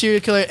looked like a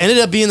serial killer. Ended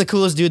up being the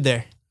coolest dude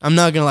there. I'm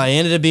not gonna lie. He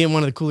ended up being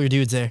one of the cooler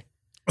dudes there.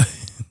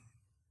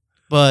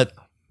 But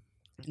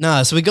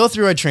so we go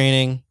through our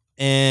training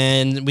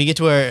and we get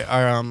to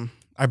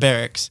our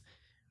barracks.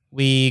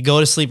 We go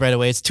to sleep right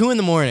away. It's 2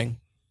 a.m.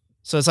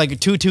 So it's like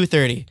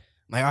 2:30. I'm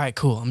like, all right,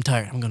 cool. I'm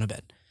tired. I'm going to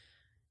bed.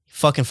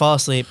 Fucking fall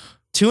asleep.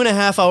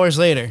 2.5 hours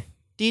later.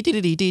 And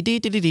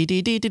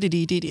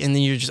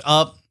then you're just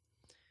up.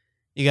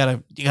 You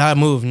gotta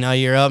move. Now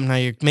you're up. Now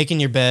you're making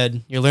your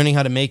bed. You're learning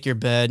how to make your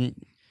bed.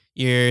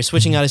 You're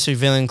switching out of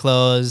civilian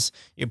clothes.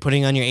 You're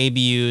putting on your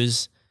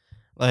ABUs.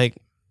 Like,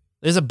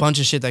 there's a bunch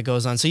of shit that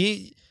goes on. So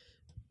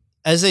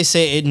as they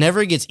say, it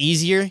never gets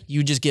easier.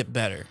 You just get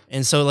better.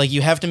 And so like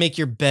you have to make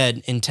your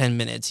bed in 10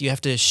 minutes. You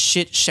have to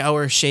shit,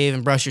 shower, shave,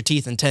 and brush your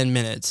teeth in 10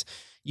 minutes.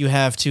 You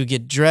have to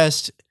get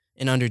dressed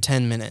in under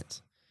 10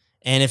 minutes.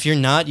 And if you're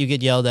not, you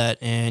get yelled at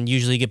and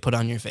usually get put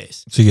on your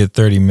face. So you get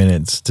 30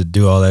 minutes to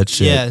do all that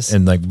shit. Yes.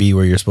 And like be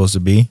where you're supposed to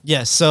be.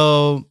 Yes.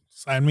 So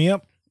sign me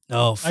up.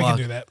 Oh, fuck. I can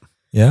do that.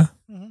 Yeah.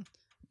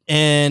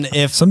 And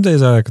if some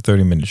days I like a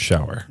 30-minute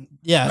shower.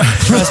 Yeah,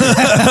 trust me.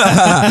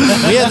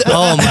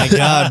 Oh my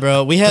god,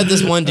 bro. We had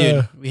this one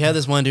dude. We had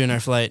this one dude in our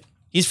flight.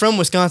 He's from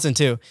Wisconsin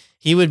too.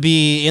 He would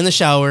be in the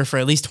shower for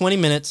at least 20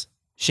 minutes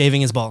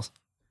shaving his balls.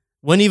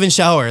 Wouldn't even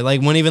shower,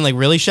 wouldn't even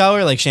really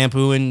shower,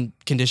 shampoo and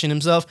condition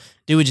himself.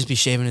 Dude would just be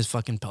shaving his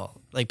fucking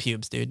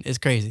pubes, dude. It's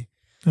crazy.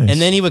 Nice.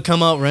 And then he would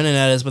come out running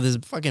at us with his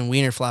fucking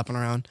wiener flopping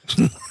around.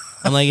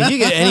 I'm like, if you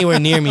get anywhere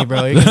near me,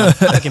 bro, you're gonna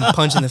fucking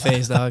punch in the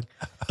face, dog.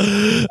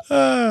 He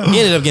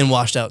ended up getting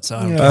washed out, so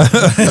I don't care.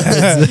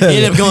 He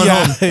ended up going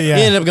home. Yeah.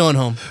 He ended up going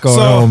home. Going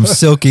home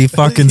silky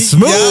fucking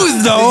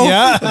smooth though.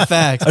 Yeah,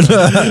 fact.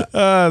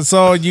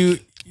 So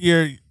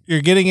you're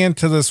getting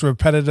into this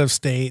repetitive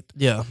state.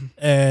 Yeah.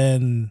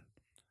 And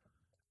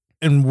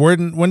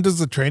when does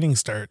the training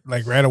start?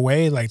 Right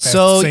away?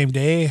 Same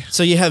day?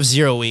 So you have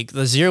 0 week.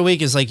 The 0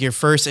 week is your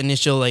first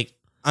initial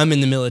I'm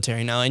in the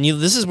military now, and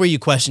this is where you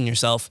question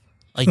yourself.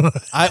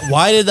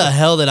 Why did the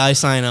hell did I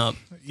sign up?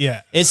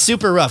 Yeah. It's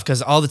super rough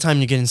because all the time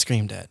you're getting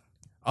screamed at.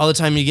 All the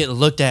time you get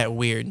looked at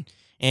weird.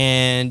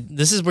 And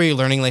this is where you're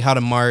learning how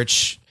to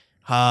march,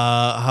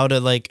 how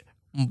to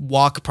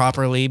walk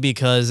properly,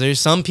 because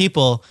there's some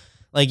people,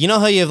 you know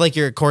how you have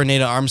your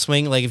coordinated arm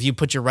swing? If you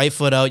put your right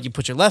foot out, you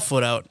put your left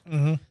foot out.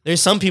 Mm-hmm.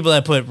 There's some people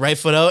that put right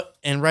foot out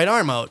and right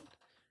arm out.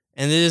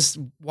 And they just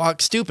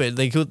walk stupid.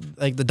 They go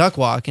the duck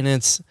walk, and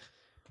it's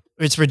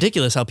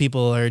ridiculous how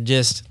people are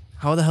just,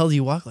 how the hell do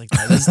you walk like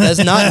that?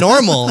 That's not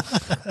normal.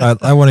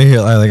 I want to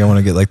hear, I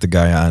want to get the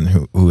guy on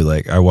who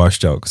I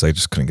washed out because I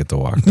just couldn't get the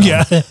walk down.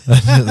 Yeah.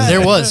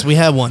 We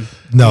had one.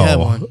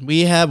 No.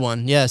 We had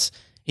one, yes.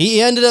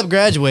 He ended up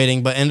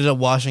graduating, but ended up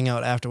washing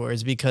out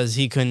afterwards because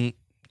he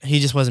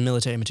just wasn't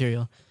military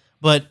material.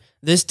 But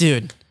this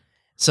dude,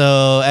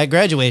 so at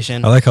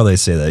graduation. I like how they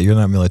say that. You're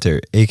not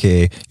military,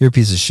 aka you're a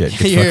piece of shit.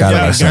 Get the fuck out of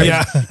our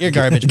sight. You're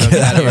garbage, bro.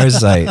 Get out of our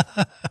sight.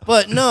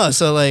 But no,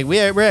 so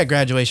we're at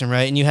graduation,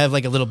 right? And you have a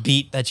little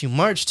beat that you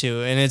march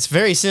to, and it's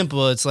very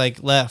simple. It's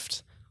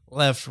left,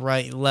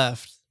 right,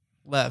 left.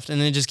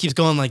 And it just keeps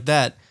going like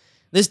that.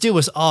 This dude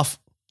was off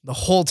the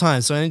whole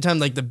time. So anytime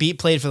the beat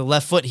played for the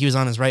left foot, he was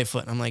on his right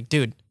foot. And I'm like,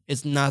 dude,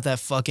 it's not that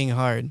fucking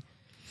hard.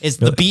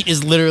 The beat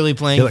is literally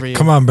playing for you.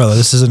 Come on, brother.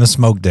 This isn't a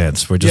smoke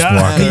dance. We're just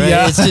walking. Right?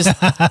 Yeah. It's just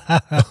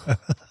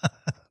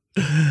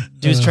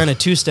dude's trying to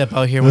two-step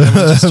out here when I'm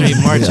just straight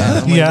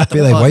marching. Yeah.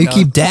 Be why you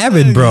keep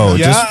dabbing, bro?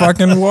 Yeah. Just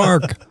fucking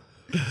walk.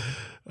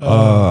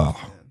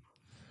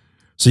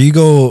 So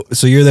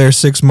you're there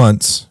 6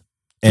 months.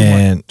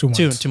 And 2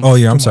 months. Oh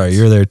yeah, I'm sorry.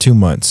 You're there 2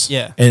 months.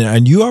 Yeah.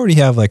 And you already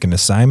have an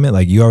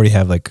assignment, you already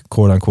have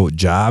quote unquote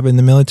job in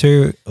the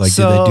military. Do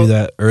they do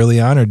that early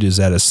on, or is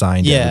that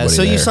assigned? Yeah. To everybody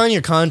So there? you sign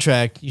your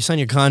contract. You sign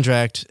your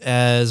contract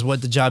as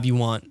what the job you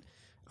want.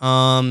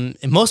 And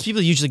most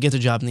people usually get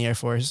their job in the Air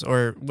Force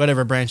or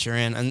whatever branch you're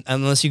in,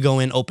 unless you go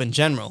in open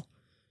general.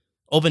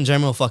 Open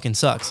general fucking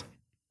sucks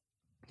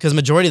because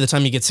majority of the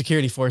time you get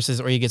security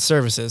forces or you get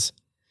services.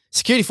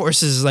 Security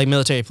forces is like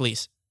military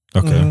police.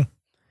 Okay. Mm-hmm.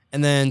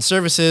 And then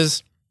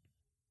services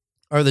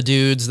are the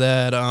dudes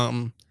that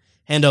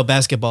hand out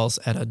basketballs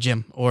at a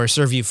gym or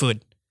serve you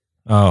food.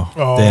 Oh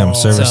damn,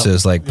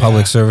 services,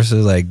 public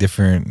services,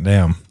 different,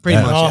 damn.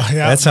 Pretty much.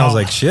 That sounds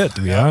like shit,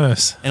 to be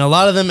honest. And a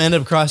lot of them end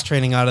up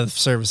cross-training out of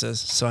services.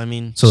 So,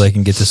 So they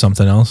can get to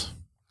something else?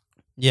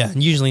 Yeah,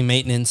 usually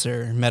maintenance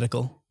or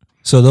medical.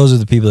 So those are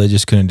the people that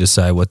just couldn't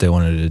decide what they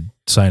wanted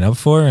to sign up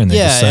for, and they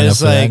just sign up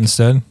for that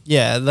instead?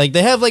 Yeah,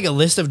 they have a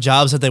list of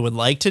jobs that they would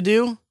like to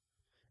do.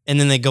 And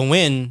then they go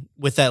in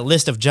with that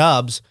list of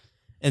jobs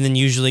and then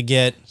usually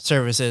get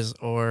services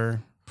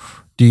or...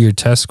 Do your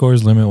test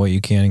scores limit what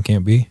you can and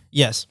can't be?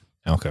 Yes.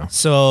 Okay.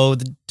 So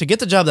to get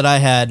the job that I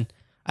had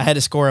to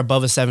score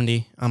above a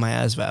 70 on my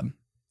ASVAB.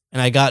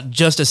 And I got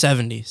just a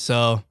 70,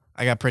 so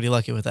I got pretty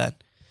lucky with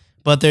that.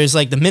 But there's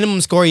the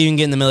minimum score you can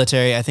get in the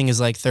military, I think is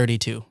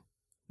 32.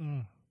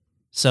 Mm.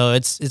 So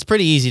it's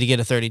pretty easy to get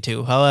a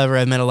 32. However,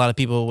 I've met a lot of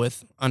people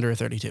with under a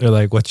 32. They're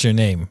like, what's your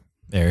name,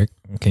 Eric?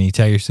 Can you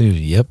tell your student?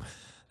 Yep.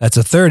 That's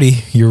a 30.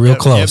 You're real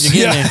close. Yep,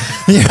 you're getting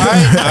there. All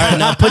right.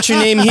 Now put your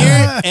name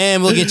here,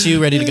 and we'll get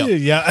you ready to go.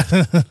 Yeah.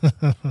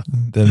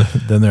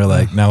 Then they're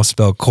like, now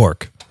spell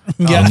cork.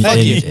 Yeah.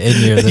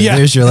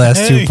 There's your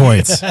last 2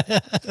 points.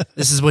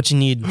 This is what you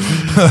need.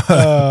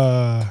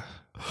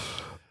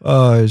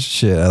 Oh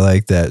shit! I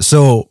like that.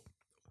 So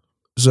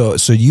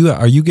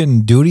are you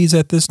getting duties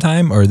at this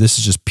time, or this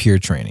is just pure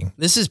training?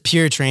 This is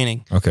pure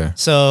training. Okay.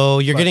 So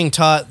you're getting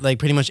taught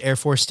pretty much Air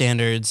Force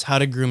standards, how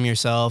to groom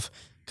yourself.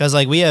 Because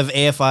we have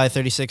AFI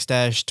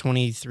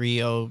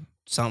 36-230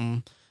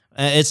 something.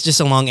 It's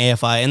just a long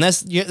AFI. And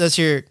that's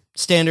your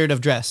standard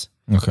of dress.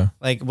 Okay.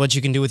 What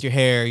you can do with your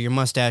hair, your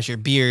mustache, your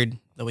beard,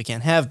 though we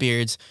can't have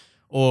beards,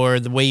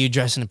 or the way you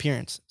dress in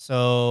appearance.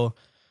 So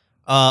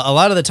a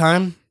lot of the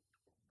time,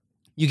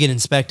 you get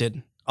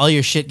inspected. All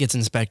your shit gets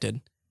inspected.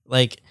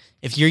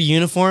 If your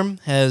uniform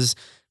has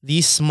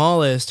the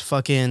smallest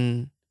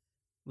fucking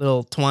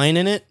little twine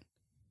in it,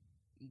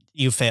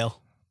 you fail.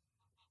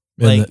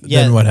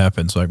 Then what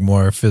happens?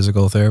 More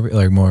physical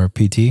therapy, more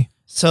PT?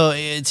 So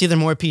it's either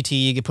more PT,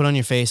 you get put on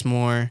your face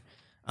more.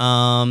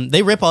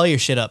 They rip all your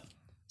shit up.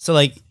 So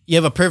like you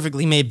have a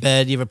perfectly made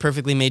bed, you have a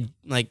perfectly made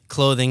like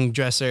clothing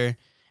dresser,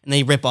 and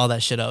they rip all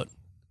that shit out.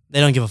 They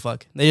don't give a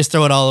fuck. They just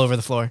throw it all over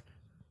the floor.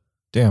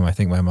 Damn, I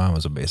think my mom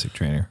was a basic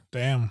trainer.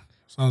 Damn.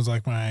 Sounds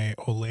like my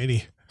old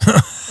lady.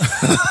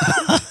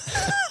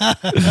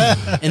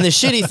 And the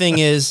shitty thing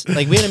is,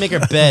 like, we had to make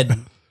our bed.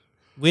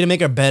 We had to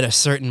make our bed a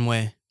certain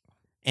way.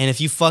 And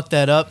if you fuck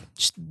that up,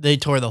 they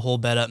tore the whole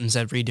bed up and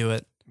said redo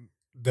it.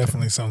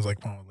 Definitely sounds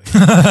like my old lady.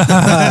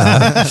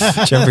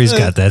 Jeffrey's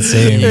got that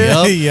same.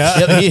 Yep. Yeah.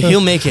 Yep, he'll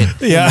make it.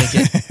 He'll Yeah.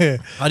 make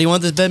it. How do you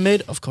want this bed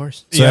made? Of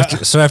course. Yeah.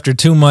 So after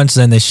 2 months,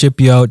 then they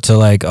ship you out to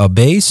like a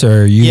base,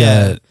 or you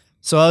got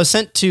So I was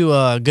sent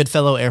to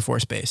Goodfellow Air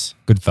Force Base.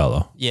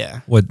 Goodfellow.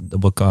 Yeah. What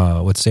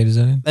state is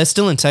that in? That's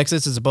still in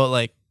Texas. It's about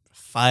like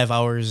 5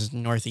 hours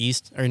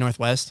northeast or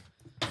northwest.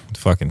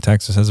 Fucking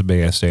Texas. That's a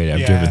big ass state.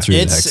 I've Yeah. driven through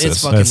It's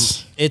Texas. fucking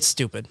That's, it's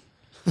stupid.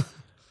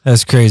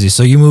 that's crazy.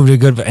 So you moved to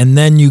Goodfellow, and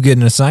then you get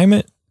an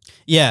assignment.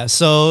 Yeah,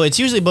 so it's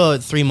usually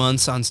about 3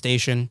 months on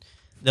station.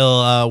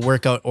 They'll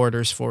work out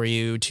orders for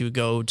you to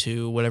go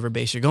to whatever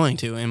base you're going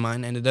to. And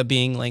mine ended up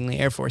being Langley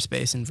Air Force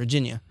Base in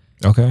Virginia.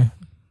 Okay.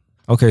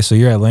 So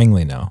you're at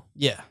Langley now.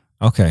 Yeah.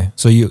 Okay.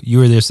 So you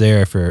were just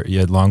there you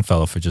had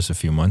Longfellow for just a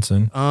few months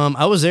then?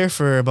 I was there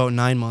for about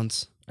 9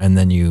 months. And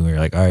then you were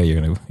like, all right,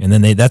 you're going to, and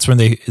then is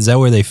that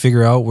where they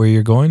figure out where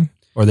you're going,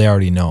 or they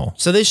already know?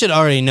 So they should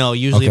already know,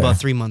 usually Okay. about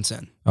 3 months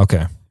in.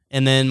 Okay.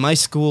 And then my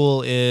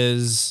school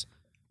is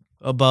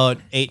about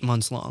 8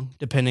 months long,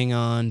 depending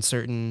on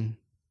certain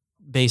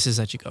bases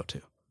that you go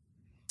to.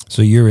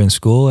 So you're in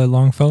school at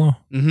Longfellow?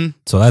 Mm-hmm.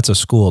 So that's a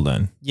school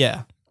then.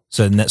 Yeah.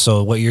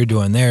 So what you're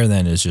doing there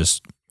then is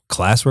just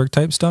classwork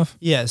type stuff?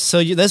 Yeah.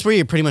 So that's where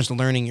you're pretty much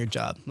learning your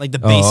job, like the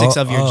basics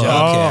of your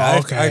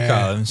job. Okay. okay. I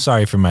call it.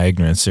 Sorry for my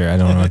ignorance here. I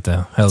don't know what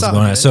the hell's all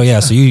going on. good. So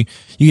so you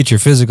get your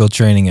physical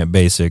training at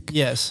basic.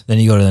 Yes. Then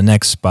you go to the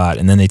next spot,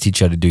 and then they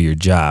teach you how to do your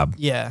job.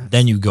 Yeah.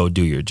 Then you go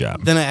do your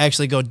job. Then I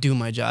actually go do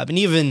my job. And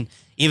even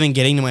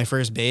getting to my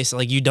first base,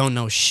 like you don't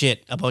know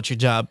shit about your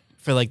job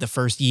for like the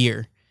first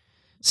year.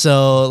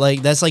 So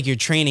like that's like your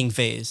training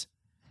phase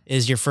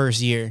is your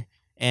first year.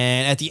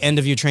 And at the end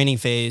of your training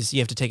phase, you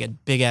have to take a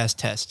big ass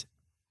test,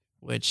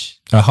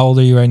 which How old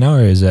are you right now,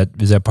 or is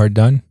that part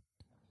done?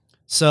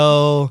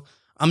 so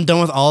I'm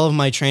done with all of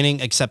my training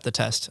except the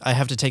test. I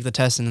have to take the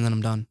test and then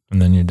I'm done.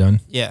 And then you're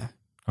done? Yeah.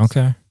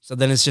 Okay. So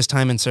then it's just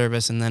time in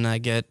service and then I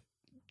get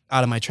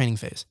out of my training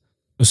phase.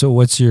 So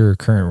what's your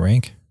current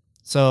rank?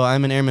 So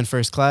I'm an Airman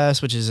First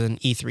Class, which is an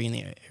E3 in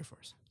the Air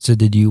Force. So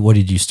what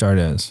did you start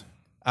as?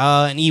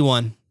 An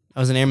E1. I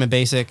was an Airman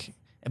Basic,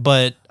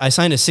 but I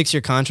signed a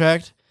 6-year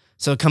contract.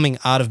 So coming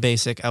out of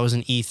Basic, I was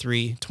an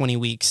E3 20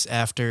 weeks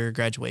after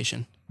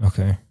graduation.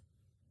 Okay.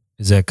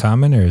 Is that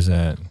common, or is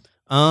that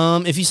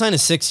If you sign a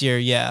 6-year,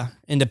 yeah.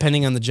 And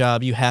depending on the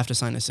job, you have to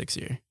sign a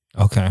 6-year.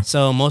 okay?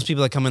 So most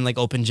people that come in like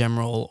open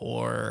general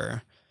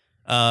or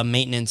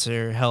maintenance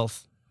or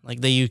health, like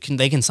they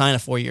can sign a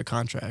 4-year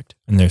contract.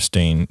 And they're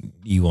staying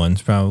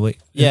E1s probably.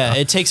 Yeah,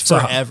 it takes So-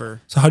 forever.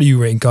 So how do you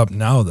rank up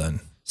now then?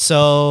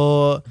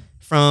 So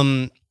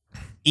from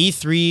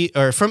E3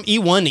 or from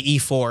E1 to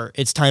E4,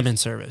 it's time in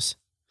service.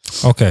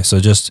 Okay, so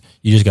you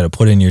just got to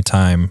put in your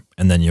time,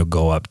 and then you'll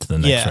go up to the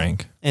next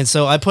rank. And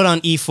so I put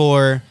on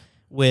E4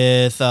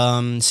 with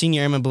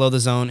Senior Airman Below the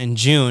Zone in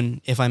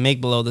June if I make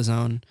Below the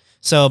Zone.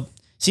 So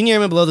Senior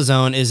Airman Below the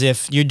Zone is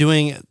if you're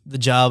doing the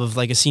job of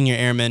like a senior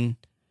airman,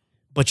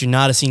 but you're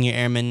not a senior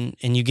airman,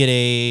 and you get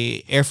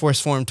a Air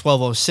Force Form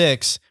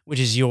 1206, which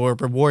is your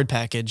reward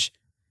package.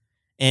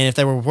 And if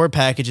that reward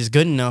package is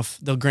good enough,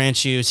 they'll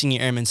grant you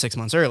senior airman 6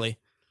 months early.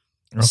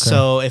 Okay.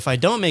 So if I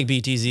don't make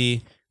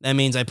BTZ, that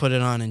means I put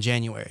it on in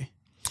January.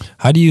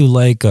 How do you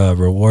like a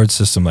reward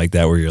system like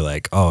that, where you're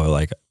like, oh,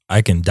 like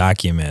I can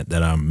document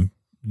that I'm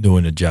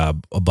doing a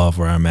job above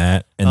where I'm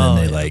at, and then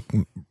they like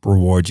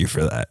reward you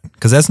for that?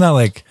 Because that's not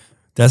like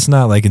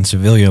in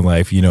civilian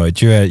life. You know,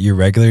 you're at your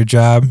regular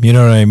job. You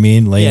know what I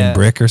mean? Laying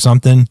brick or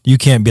something. You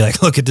can't be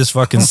like, look at this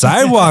fucking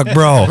sidewalk,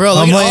 bro. Bro,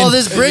 look at all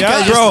this brick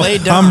I just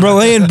laid down. I'm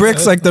laying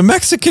bricks like the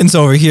Mexicans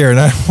over here,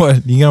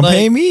 and you gonna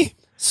pay me?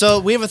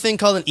 So we have a thing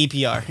called an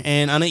EPR,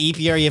 and on an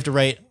EPR you have to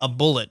write a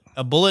bullet.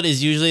 A bullet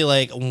is usually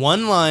like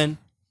one line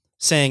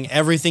saying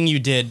everything you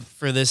did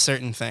for this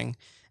certain thing.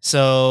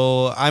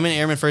 So I'm an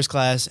Airman First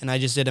Class, and I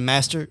just did a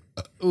master.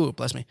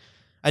 Bless me.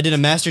 I did a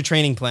master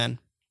training plan.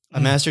 A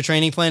master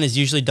training plan is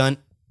usually done.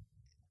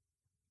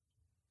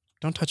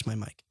 Don't touch my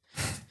mic.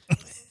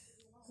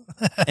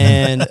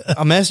 And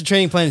a master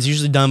training plan is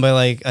usually done by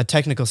like a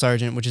technical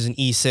sergeant, which is an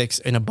E6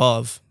 and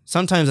above.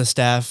 Sometimes a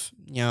staff,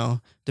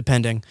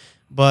 depending.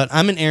 But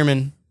I'm an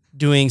airman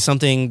doing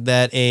something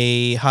that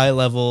a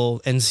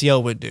high-level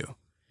NCO would do.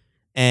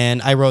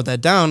 And I wrote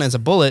that down as a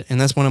bullet, and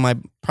that's one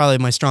of probably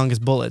my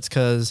strongest bullets,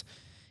 because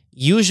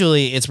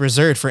usually it's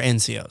reserved for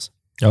NCOs.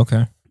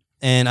 Okay.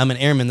 And I'm an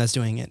airman that's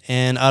doing it.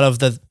 And out of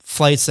the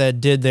flights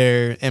that did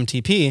their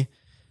MTP,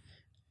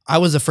 I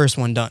was the first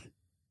one done.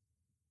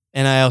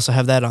 And I also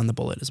have that on the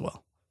bullet as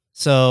well.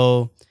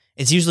 So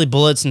it's usually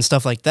bullets and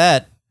stuff like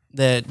that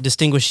that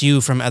distinguish you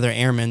from other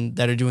airmen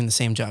that are doing the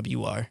same job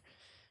you are.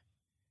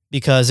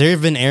 because there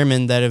have been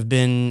airmen that have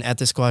been at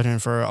the squadron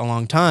for a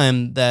long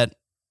time that,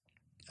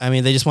 I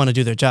mean, they just want to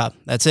do their job.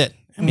 That's it.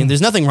 I mean,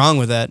 there's nothing wrong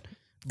with that,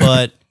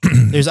 but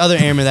there's other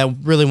airmen that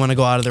really want to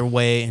go out of their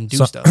way and do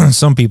stuff.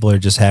 Some people are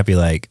just happy,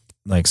 like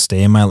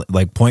stay in my,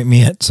 like point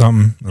me at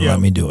something and let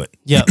me do it.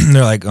 Yeah.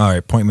 They're like, all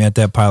right, point me at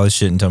that pile of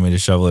shit and tell me to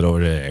shovel it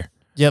over there.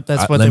 Yep,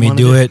 that's what let they me want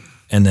to do it,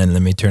 and then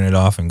let me turn it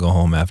off and go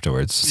home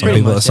afterwards.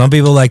 Pretty much, Some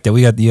people like that.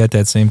 You got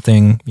that same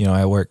thing,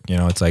 at work.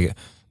 It's like,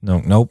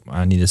 nope.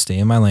 I need to stay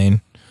in my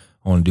lane.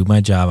 I want to do my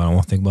job. I don't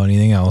want to think about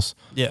anything else.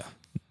 Yeah.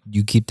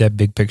 You keep that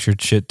big picture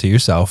shit to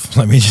yourself.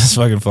 Let me just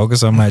fucking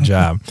focus on my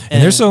job.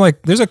 And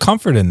there's a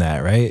comfort in that,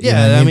 right?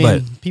 Yeah, I mean?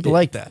 But people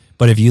like that.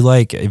 But if you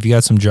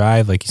got some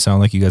drive, like you sound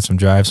like you got some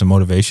drive, some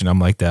motivation, I'm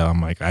like that.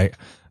 I'm like,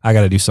 I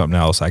got to do something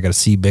else. I got to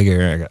see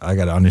bigger. I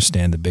got to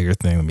understand the bigger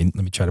thing. Let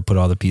me try to put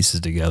all the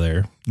pieces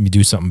together. Let me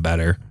do something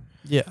better.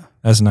 Yeah.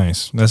 That's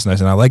nice.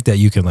 And I like that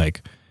you can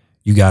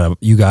you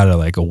gotta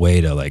like a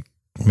way to like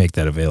make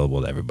that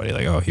available to everybody.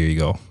 Like, oh, here you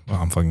go. Oh,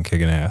 I'm fucking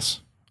kicking ass.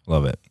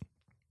 Love it.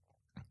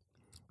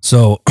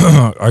 So,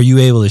 are you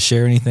able to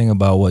share anything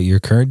about what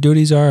your current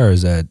duties are, or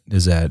is that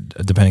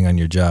depending on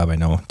your job? I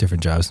know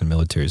different jobs in the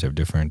militaries have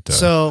different.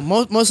 So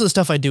most of the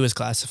stuff I do is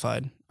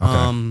classified.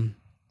 Okay.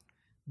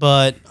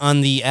 But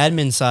on the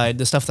admin side,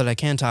 the stuff that I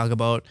can talk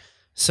about.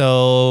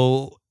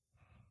 So,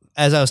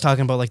 as I was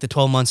talking about, like the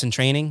 12 months in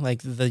training,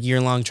 like the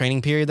year-long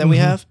training period that we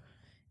have,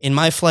 in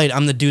my flight,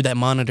 I'm the dude that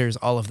monitors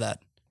all of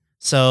that.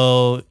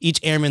 So each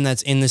airman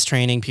that's in this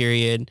training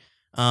period,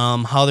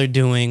 how they're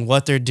doing,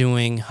 what they're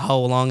doing, how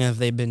long have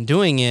they been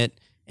doing it,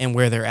 and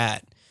where they're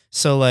at.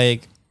 So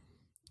like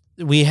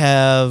we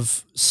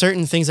have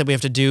certain things that we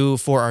have to do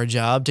for our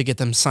job to get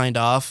them signed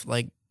off,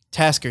 like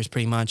taskers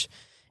pretty much,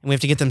 and we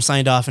have to get them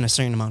signed off in a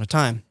certain amount of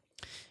time.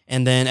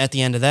 And then at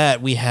the end of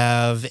that, we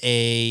have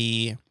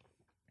a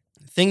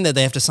thing that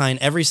they have to sign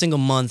every single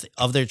month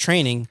of their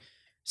training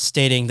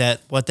stating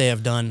that what they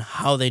have done,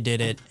 how they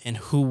did it, and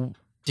who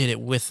did it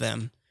with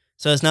them.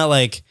 So it's not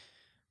like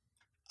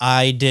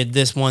I did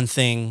this one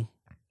thing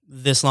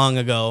this long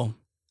ago,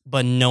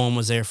 but no one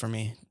was there for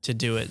me to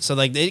do it. So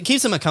like it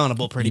keeps them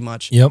accountable pretty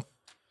much. Yep.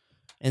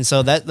 And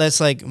so that's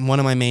like one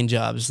of my main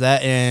jobs,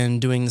 that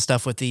and doing the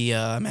stuff with the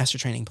master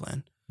training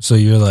plan. So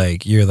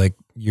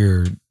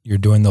you're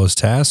doing those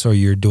tasks, or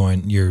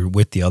you're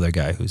with the other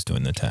guy who's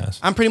doing the task?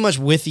 I'm pretty much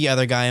with the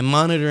other guy and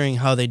monitoring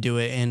how they do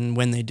it and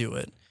when they do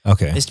it.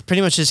 Okay. It's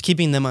pretty much just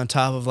keeping them on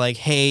top of like,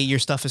 hey, your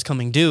stuff is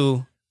coming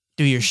due,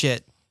 do your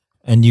shit.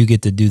 And you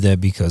get to do that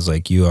because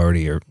like you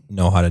already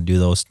know how to do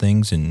those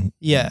things, and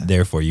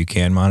therefore you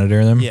can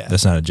monitor them. Yeah.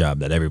 That's not a job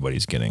that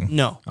everybody's getting.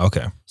 No.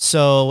 Okay.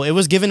 So it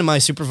was given to my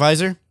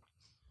supervisor,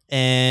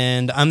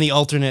 and I'm the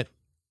alternate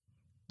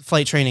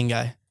flight training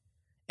guy.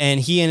 And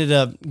he ended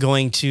up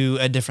going to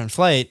a different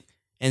flight,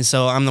 and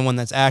so I'm the one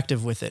that's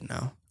active with it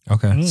now.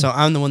 Okay. So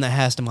I'm the one that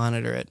has to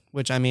monitor it,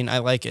 which I mean, I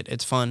like it.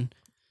 It's fun.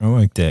 I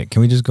like that.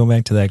 Can we just go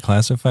back to that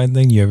classified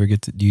thing? Do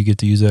you get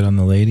to use that on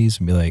the ladies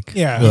and be like,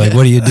 like,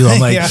 what do you do? I'm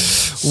like,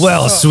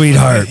 well,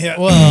 sweetheart,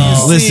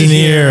 Well, listen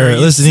here,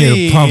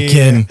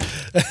 pumpkin.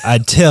 I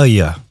tell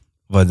you,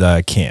 but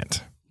I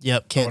can't.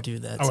 Yep, can't do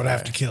that. I would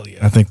have to kill you.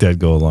 I think that'd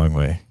go a long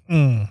way.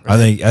 Right.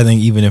 I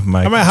think even if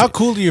how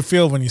cool do you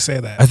feel when you say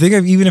that? I think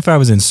even if I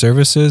was in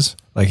services,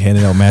 like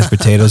handing out mashed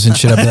potatoes and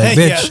shit, I'd be like,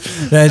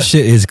 bitch, that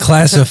shit is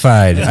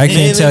classified. I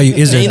can't tell you.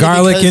 Is there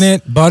garlic in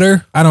it?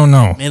 Butter? I don't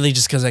know. Mainly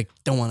just because I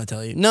don't want to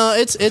tell you. No,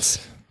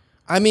 it's.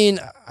 I mean,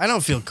 I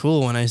don't feel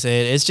cool when I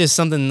say it. It's just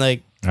something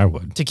like I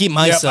would to keep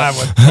myself.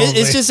 Yep, I would.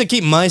 It's just to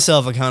keep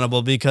myself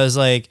accountable, because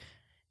like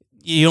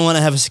you don't want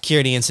to have a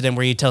security incident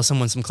where you tell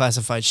someone some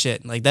classified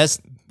shit. Like that's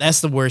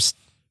the worst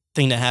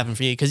thing to happen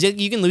for you, because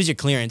you can lose your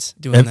clearance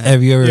doing that.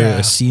 Have you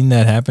ever seen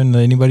that happen to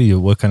anybody?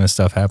 What kind of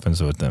stuff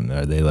happens with them?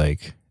 Are they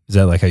like? Is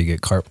that like how you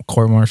get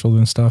court-martialed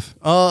and stuff?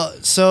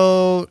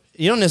 So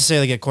you don't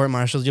necessarily get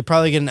court-martialed. You'll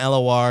probably get an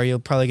LOR. You'll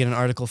probably get an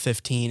Article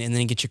 15, and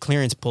then get your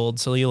clearance pulled.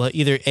 So you'll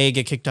either A,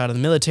 get kicked out of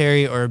the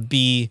military, or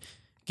B,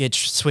 get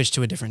switched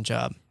to a different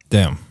job.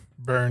 Damn.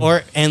 Burn.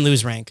 And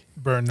lose rank.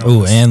 Burn notice.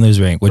 Oh, and lose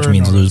rank, which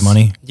means lose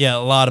money. Yeah, a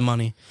lot of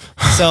money.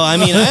 So I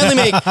mean,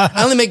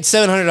 I only make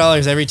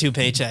 $700 every 2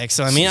 paychecks.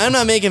 So I mean, I'm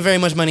not making very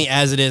much money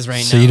as it is right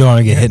now. So you don't want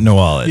to get hit in the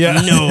wallet. Yeah.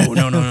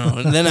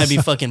 No. Then I'd be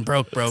fucking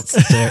broke.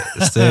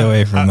 Stay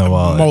away from the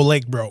wallet. Mo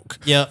Lake broke.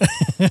 Yep.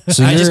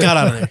 So I just got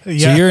out of there.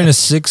 So you're in a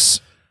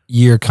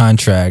 6-year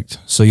contract.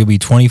 So you'll be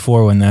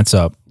 24 when that's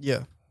up.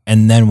 Yeah.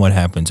 And then what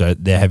happens?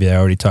 Have they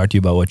already talked to you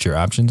about what your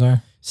options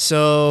are?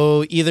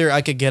 So either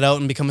I could get out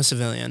and become a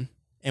civilian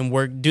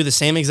and do the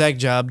same exact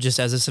job just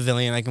as a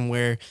civilian. I can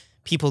wear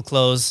people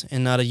clothes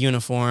and not a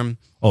uniform.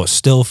 Oh,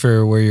 still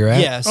for where you're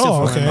at? Yeah, still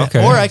for where I'm at.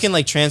 Okay. Or I can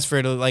like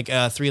transfer to like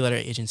a 3-letter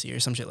agency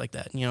or some shit like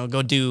that.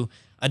 Go do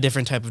a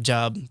different type of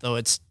job, though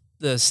it's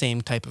the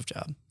same type of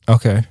job.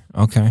 Okay.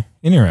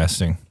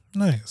 Interesting.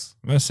 Nice.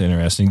 That's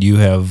interesting. Do you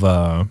have,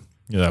 I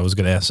was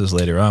going to ask this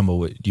later on,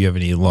 but do you have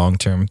any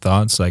long-term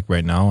thoughts like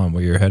right now on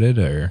where you're headed,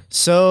 or?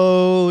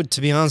 So to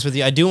be honest with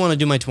you, I do want to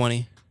do my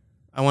 20.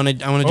 I want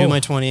to do my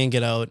 20 and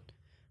get out.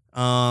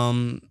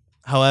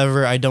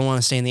 However, I don't want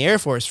to stay in the Air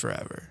Force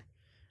forever.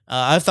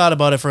 I've thought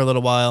about it for a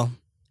little while,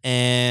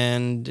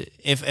 and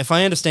if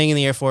I end up staying in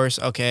the Air Force,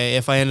 okay.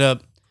 If I end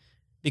up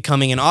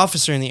becoming an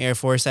officer in the Air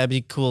Force, that'd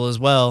be cool as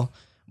well.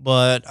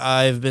 But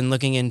I've been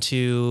looking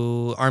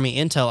into Army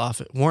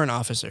Intel warrant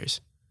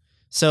officers.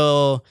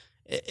 So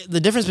the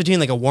difference between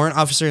like a warrant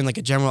officer and like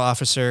a general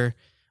officer,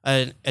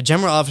 a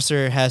general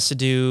officer has to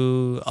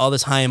do all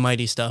this high and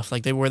mighty stuff,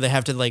 like where they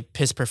have to like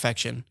piss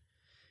perfection.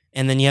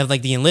 And then you have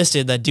like the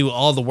enlisted that do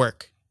all the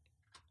work.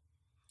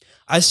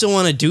 I still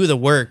want to do the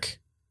work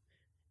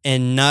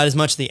and not as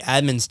much the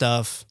admin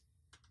stuff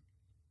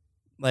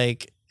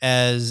like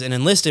as an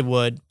enlisted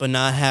would, but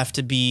not have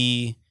to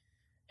be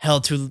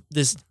held to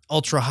this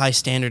ultra high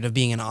standard of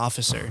being an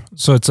officer.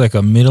 So it's like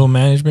a middle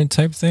management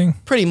type thing?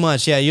 Pretty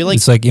much, yeah. You're like,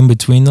 it's like in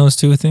between those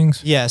two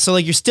things? yeah, so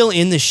like you're still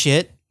in the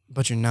shit,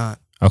 but you're not.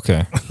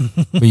 Okay.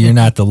 But you're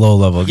not the low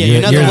level. Yeah,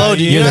 you're not the low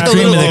dude. You're the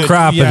cream of the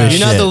crop of the shit.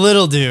 You're not the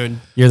little dude.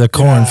 You're the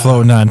corn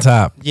floating on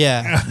top.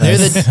 Yeah. They're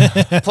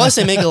the plus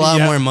they make a lot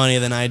more money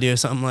than I do.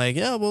 So I'm like,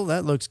 yeah, well,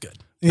 that looks good.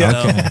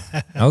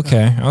 Yeah.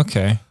 Okay. All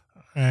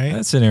right.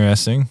 That's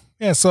interesting.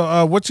 Yeah.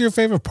 So, what's your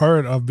favorite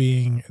part of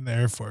being in the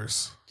Air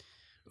Force?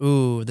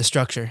 Ooh, the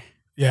structure.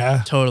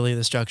 Yeah. Totally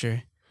the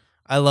structure.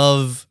 I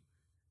love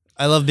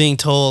being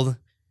told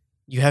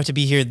you have to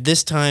be here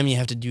this time, you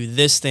have to do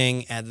this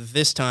thing at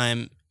this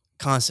time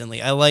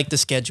constantly. I like the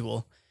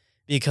schedule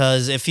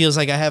because it feels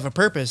like I have a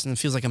purpose and it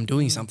feels like I'm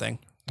doing something.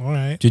 All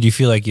right. Did you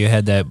feel like you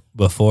had that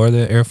before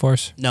the Air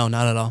Force? No,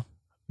 not at all.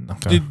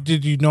 Okay.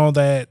 Did you know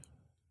that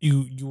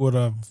you would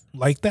have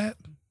liked that?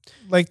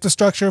 Like the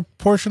structure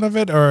portion of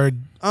it, or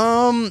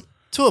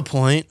to a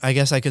point, I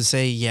guess I could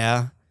say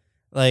yeah.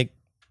 Like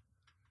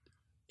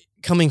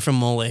coming from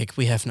Mole Lake,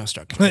 we have no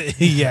structure.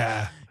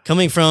 yeah.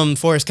 Coming from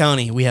Forest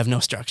County, we have no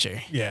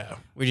structure. Yeah.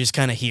 We're just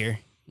kind of here,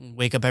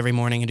 wake up every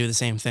morning and do the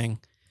same thing.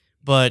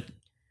 But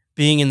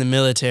being in the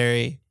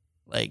military,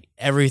 like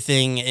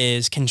everything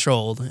is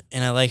controlled,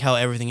 and I like how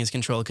everything is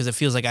controlled because it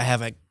feels like I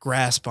have a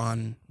grasp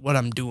on what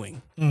I'm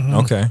doing. Mm-hmm.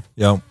 Okay.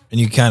 Yeah. And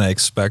you kind of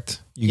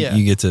expect you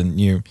get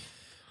to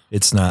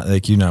it's not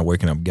like you're not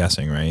waking up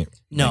guessing, right?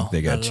 No, Like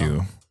they got not at you.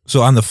 all.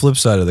 So on the flip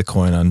side of the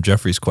coin, on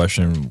Jeffrey's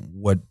question,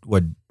 what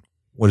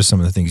are some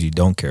of the things you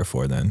don't care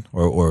for then,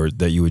 or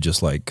that you would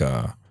just like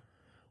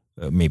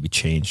maybe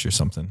change or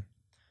something?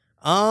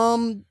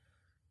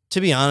 To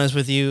be honest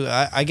with you,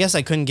 I guess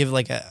I couldn't give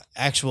like an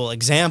actual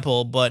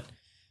example, but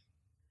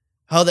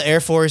how the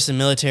Air Force and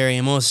military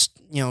and most,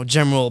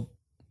 general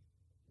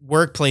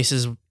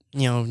workplaces,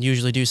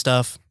 usually do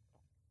stuff.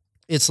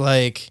 It's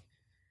like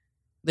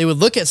they would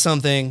look at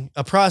something,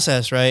 a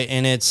process, right?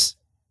 And it's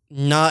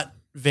not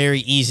very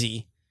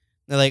easy.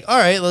 They're like, all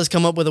right, let's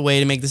come up with a way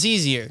to make this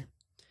easier.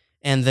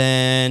 And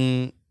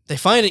then they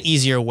find an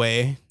easier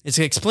way. It's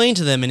explained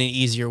to them in an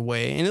easier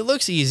way. And it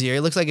looks easier.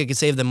 It looks like it could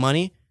save them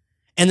money.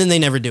 And then they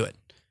never do it.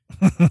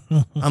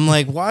 I'm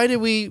like, why did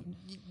we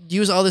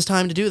use all this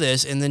time to do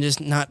this and then just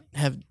not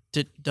have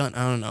it done?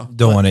 I don't know.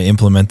 Don't want to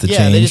implement the change.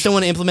 Yeah, they just don't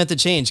want to implement the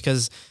change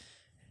because,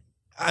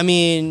 I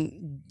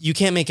mean, you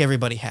can't make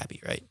everybody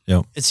happy, right?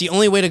 Yep. It's the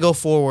only way to go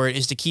forward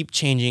is to keep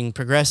changing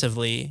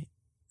progressively,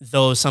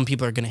 though some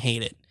people are going to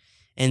hate it.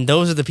 And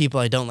those are the people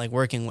I don't like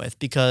working with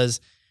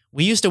because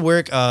we used to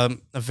work a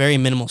very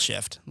minimal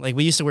shift. Like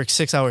we used to work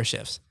 6-hour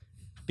shifts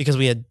because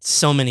we had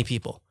so many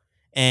people.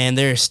 And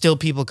there are still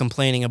people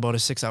complaining about a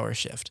 6-hour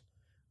shift.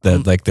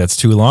 That's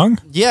too long?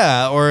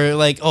 Yeah, or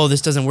like, oh,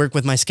 this doesn't work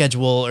with my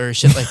schedule or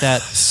shit like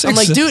that. I'm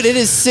like, dude, it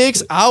is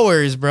 6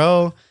 hours,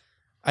 bro.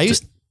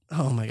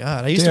 Oh my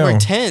God, I used to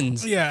work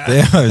 10s. Yeah.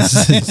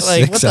 It's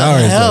Like, 6 what the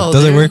hours. hell,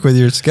 Doesn't dude? work with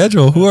your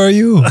schedule. Who are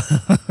you?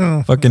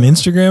 Fucking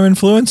Instagram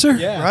influencer?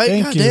 Yeah. Right?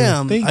 Thank you.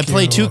 Goddamn. Thank I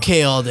play you.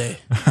 2K all day.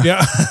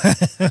 Yeah.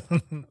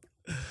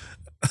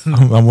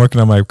 I'm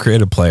working on my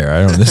creative player.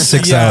 I don't. This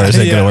 6 hours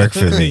ain't gonna work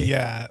for me.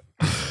 Yeah.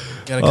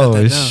 Gotta cut Oh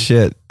that down.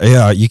 shit!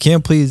 Yeah, you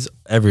can't please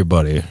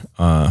everybody.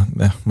 My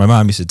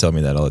mom used to tell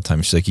me that all the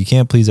time. She's like, "You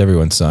can't please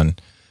everyone, son,"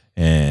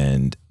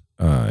 and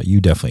you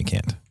definitely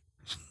can't.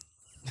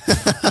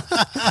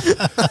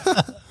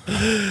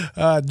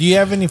 Do you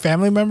have any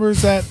family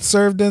members that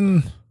served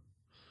in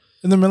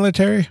the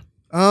military?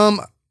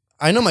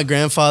 I know my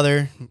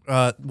grandfather,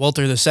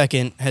 Walter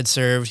II, had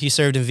served. He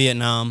served in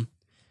Vietnam,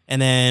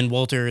 and then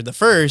Walter I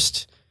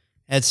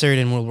had served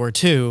in World War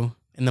II,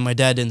 and then my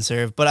dad didn't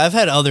serve. But I've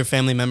had other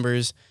family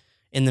members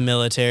in the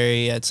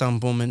military at some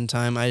moment in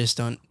time. I just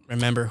don't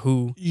remember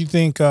who. You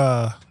think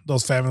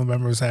those family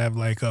members have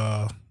like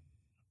a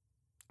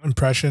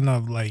impression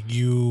of like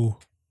you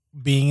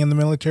being in the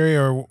military,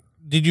 or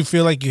did you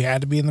feel like you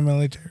had to be in the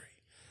military?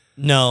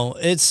 No,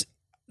 it's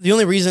the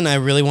only reason I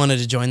really wanted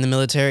to join the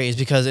military is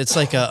because it's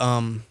like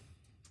a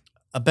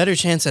better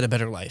chance at a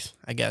better life,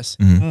 I guess.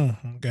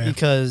 Okay.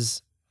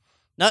 Because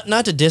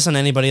not to diss on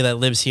anybody that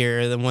lives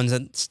here, or the ones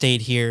that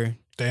stayed here,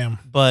 Damn.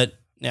 but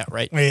yeah,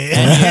 right. Yeah.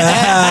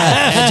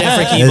 And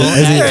Jeffrey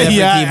Keeble.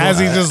 Yeah, as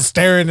he's just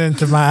staring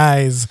into my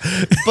eyes.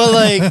 But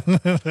like,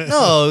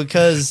 no,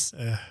 because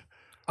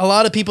a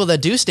lot of people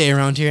that do stay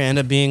around here end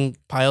up being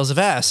piles of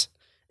ass.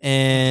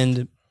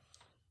 And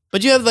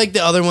But you have like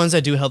the other ones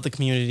that do help the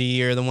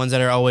community, or the ones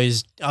that are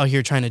always out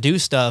here trying to do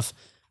stuff.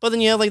 But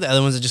then you have like the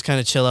other ones that just kind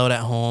of chill out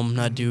at home,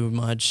 not do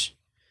much,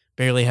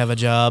 barely have a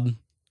job.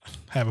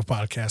 Have a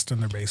podcast in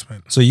their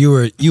basement. So you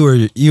were.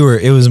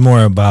 It was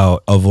more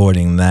about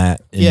avoiding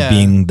that and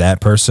being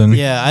that person.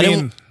 Yeah, I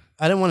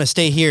didn't want to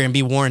stay here and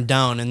be worn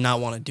down and not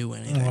want to do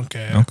anything.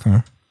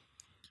 Okay.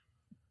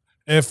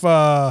 If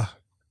the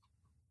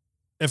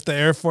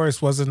Air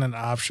Force wasn't an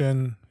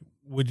option,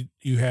 would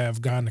you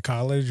have gone to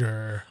college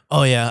or?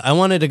 Oh yeah, I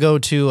wanted to go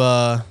to.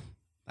 I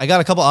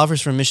got a couple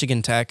offers from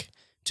Michigan Tech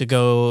to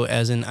go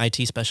as an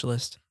IT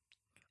specialist.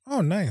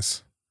 Oh,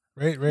 nice.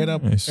 Right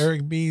up Nice.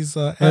 Eric B's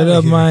Right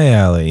up my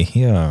alley.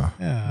 Yeah.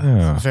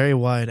 Yeah. Very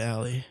wide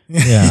alley.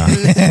 Yeah.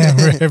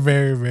 very,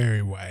 very,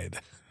 very wide.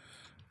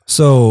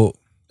 So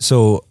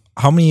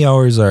how many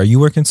hours are you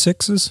working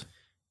 6s?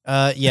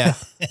 Yeah.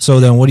 So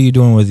then what are you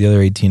doing with the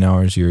other 18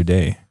 hours of your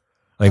day?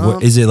 Like,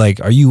 what is it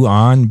like? Are you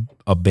on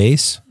a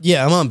base?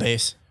 Yeah, I'm on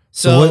base.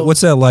 So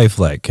what's that life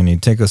like? Can you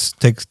take a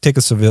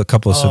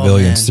couple of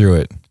civilians man. through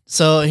it?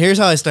 So here's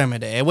how I start my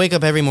day. I wake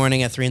up every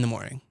morning at 3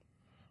 a.m.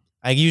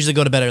 I usually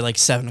go to bed at like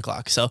 7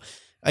 o'clock. So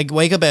I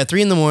wake up at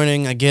 3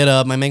 a.m. I get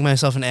up, I make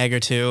myself an egg or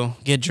two,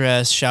 get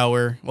dressed,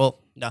 shower. Well,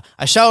 no,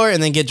 I shower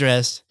and then get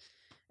dressed.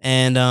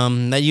 And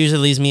that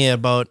usually leaves me at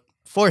about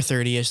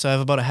 4:30ish. So I have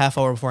about a half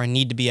hour before I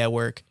need to be at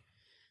work.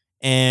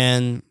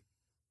 And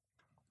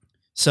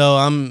so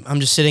I'm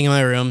just sitting in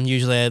my room.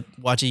 Usually I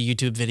watch a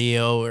YouTube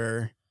video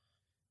or,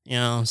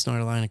 snort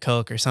a line of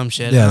coke or some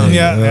shit.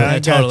 Yeah,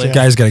 totally. gotcha.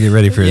 Guy's got to get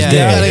ready for his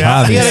day. You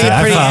Obviously.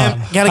 gotta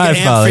get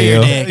amped for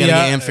your day. Gotta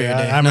get amped for your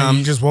day. I mean,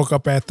 you just woke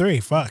up at 3.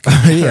 Fuck.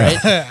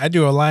 Yeah. I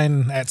do a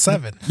line at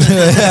 7.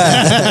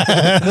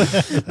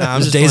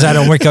 I'm just Days I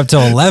don't wake up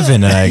till 11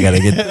 and I got to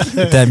get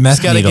that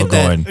meth needle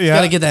going.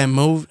 Gotta get that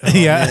move.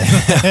 Yeah.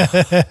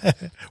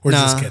 We're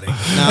just kidding.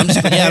 No, I'm just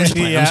playing. I'm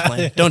just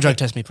playing. Don't drug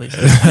test me, please.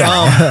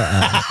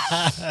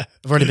 I've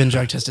already been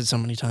drug tested so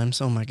many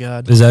times. Oh my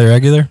God. Is that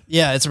regular?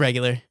 Yeah, it's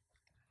regular.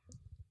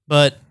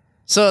 But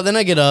so then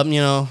I get up,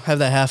 have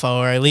that half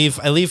hour. I leave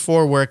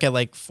for work at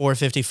like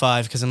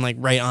 4:55 because I'm like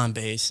right on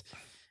base.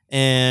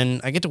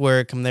 And I get to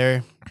work. I'm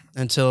there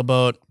until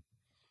about,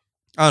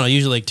 I don't know,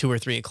 usually like 2 or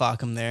 3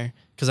 o'clock I'm there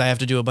because I have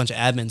to do a bunch of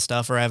admin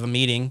stuff or I have a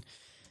meeting.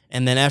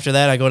 And then after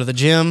that, I go to the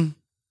gym.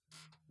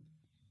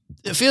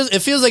 It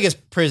feels like it's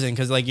prison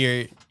because like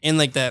you're in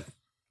like that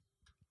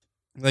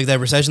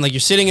recession. Like you're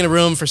sitting in a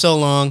room for so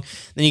long,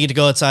 then you get to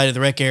go outside to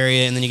the rec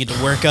area and then you get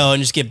to work out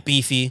and just get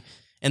beefy.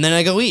 And then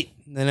I go eat.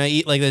 Then I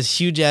eat like this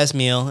huge ass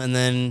meal, and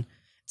then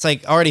it's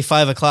like already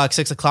 5 o'clock,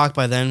 6 o'clock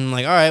by then. I'm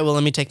like, all right, well,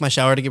 let me take my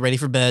shower to get ready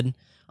for bed.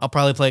 I'll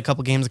probably play a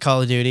couple games of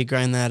Call of Duty,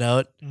 grind that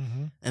out,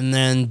 and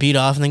then beat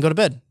off, and then go to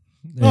bed.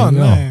 There you go.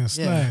 Nice,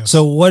 Yeah. nice.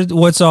 So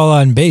what's all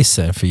on base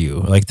then for you?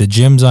 Like the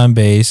gym's on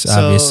base,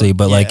 obviously,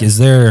 but like yeah. is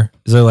there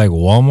like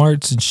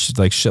Walmarts and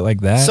shit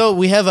like that? So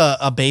we have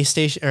a base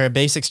station or a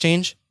base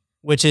exchange,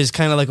 which is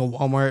kind of like a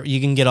Walmart.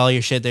 You can get all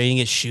your shit there. You can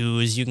get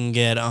shoes. You can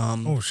get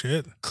oh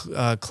shit,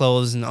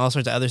 clothes and all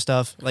sorts of other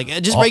stuff. Like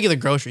just regular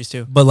groceries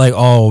too. But like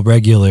all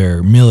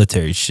regular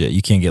military shit.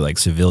 You can't get like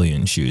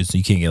civilian shoes.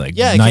 You can't get like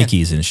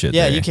Nikes and shit.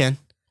 Yeah, there. you can.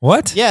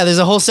 What? Yeah, there's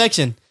a whole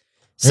section.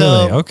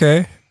 So Really?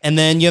 Okay. and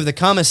then you have the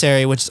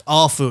commissary, which is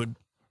all food.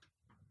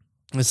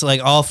 It's like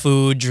all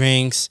food,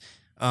 drinks,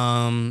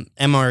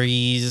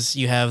 MREs.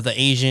 You have the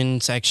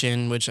Asian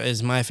section, which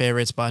is my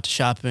favorite spot to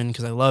shop in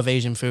because I love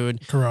Asian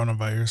food.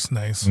 coronavirus,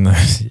 nice.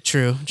 Nice.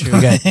 True.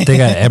 They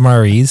got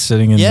MREs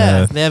sitting in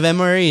Yeah, the. they have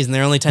MREs and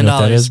they're only You know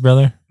what that is, $10.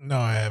 brother? No,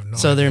 I have no.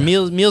 So they're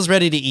idea. meals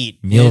ready to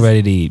eat. Meal Yes.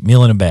 ready to eat.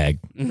 Meal in a bag.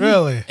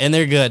 Really? And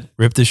they're good.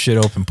 Rip this shit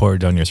open, pour it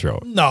down your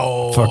throat.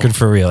 No. Fucking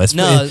for real. It's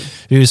No.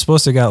 dude, it's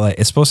supposed to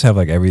it's supposed to have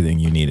like everything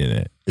you need in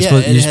it. Yeah, You're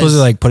it supposed to has-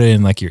 like put it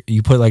in like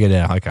you put like it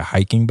in like a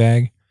hiking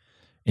bag,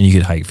 and you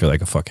could hike for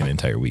like a fucking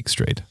entire week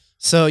straight.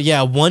 So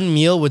yeah, one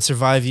meal would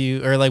survive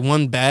you, or like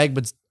one bag,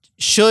 but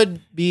should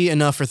be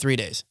enough for 3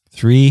 days.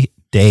 3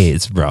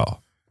 days, bro.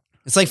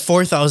 It's like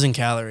 4,000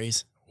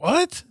 calories.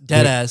 What?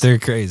 Dead ass. They're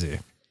crazy.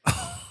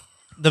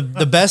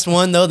 The best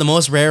one though, the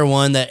most rare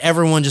one that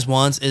everyone just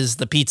wants is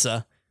the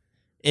pizza.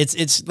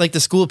 It's like the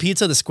school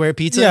pizza, the square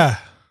pizza. Yeah.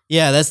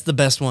 Yeah, that's the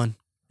best one.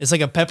 It's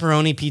like a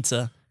pepperoni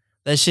pizza.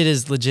 That shit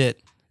is legit.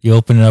 You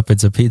open it up,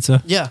 it's a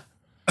pizza. Yeah.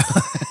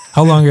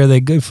 How long are they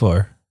good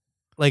for?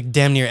 Like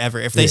damn near ever.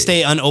 If they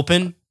stay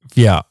unopened,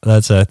 Yeah,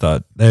 that's what I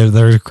thought.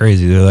 They're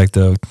crazy. They're like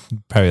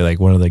probably like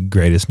one of the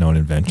greatest known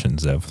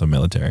inventions of the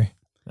military.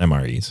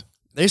 MREs.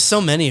 there's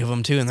so many of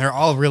them too, and they're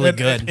all really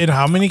good. And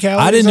how many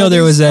calories? I didn't know are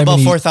there these? was that About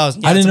many.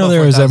 4,000. Yeah, I didn't it's know about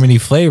there was that 4,000. many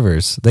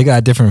flavors. They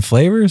got different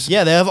flavors.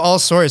 Yeah, they have all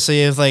sorts. So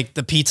you have like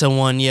the pizza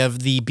one, you have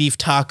the beef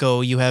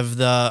taco, you have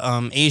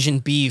the Asian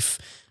beef,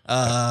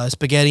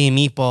 spaghetti and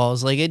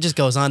meatballs. Like it just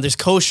goes on. There's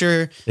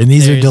kosher, And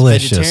these are there's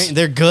delicious. vegetarian.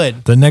 They're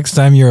good. The next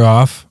time you're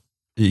off,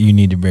 You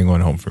need to bring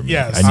one home for me.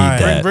 Yes. I need Alright.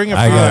 that. Bring it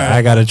I for got. me.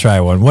 I got to try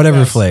one. Whatever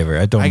Yes. flavor.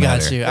 It don't I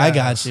matter. got you. I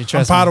got you. I'm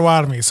Trust me.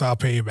 Potawatomi, so I'll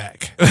pay you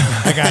back.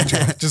 I got you.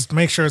 Just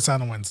make sure it's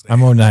on a Wednesday.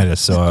 I'm Oneida,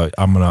 so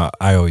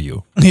I owe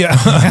you. Yeah.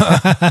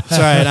 It's all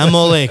right. I'm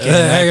Mole Lake, and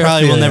I I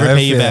probably will feel never it. I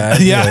pay you feel back.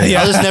 it. Yeah,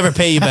 yeah. I'll just never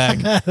pay you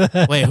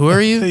back. Wait, who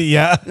are you?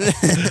 yeah.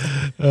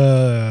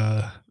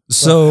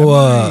 So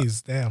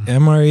MREs, damn.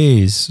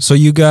 MREs. So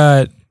you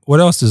got what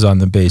else is on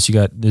the base? You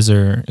got is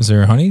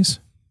there honeys?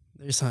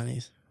 There's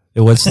honeys.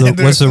 What's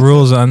the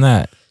rules on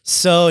that?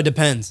 So it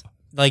depends.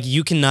 Like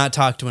you cannot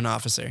talk to an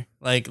officer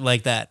like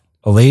that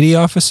A lady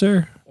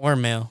officer? or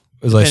male.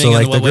 It's like so depending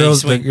on like the what way you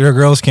girls swing. the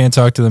girls can't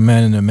talk to the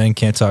men and the men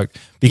can't talk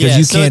because Yeah,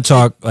 you so can't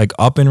talk like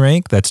up in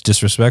rank. That's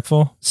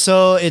disrespectful.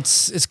 So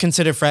it's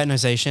considered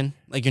fraternization.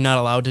 Like you're not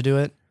allowed to do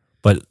it.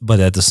 But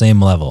at the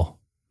same level.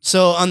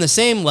 So on the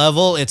same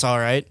level, it's all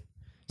right.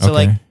 So Okay.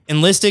 like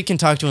enlisted can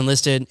talk to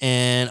enlisted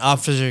and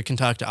officer can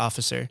talk to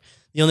officer.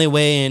 The only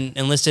way an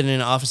enlisted and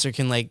an officer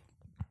can like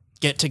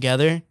get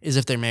together is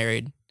if they're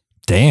married.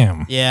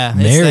 Damn. Yeah,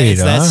 Married,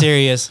 it's that huh?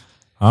 serious.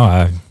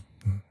 Oh,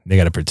 they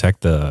got to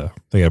protect the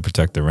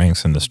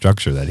ranks and the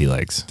structure that he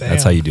likes.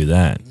 That's Damn. how you do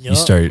that. Yup.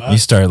 You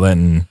start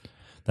letting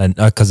that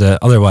because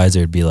otherwise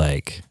there'd be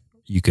like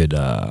you could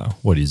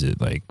what is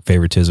it like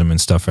favoritism and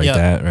stuff like Yup.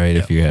 that, right?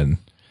 Yup. If you had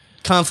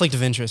Conflict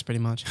of interest, pretty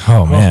much.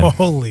 oh man,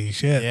 Holy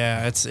shit.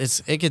 Yeah,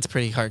 it gets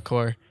pretty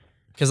hardcore.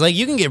 Cause like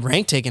you can get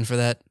rank taken for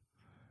that.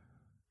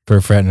 for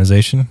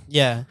fraternization.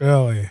 Yeah,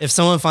 Really? if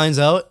someone finds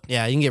out,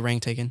 yeah, you can get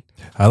rank taken.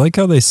 I like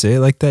how they say it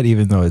like that,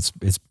 even though it's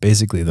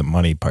basically the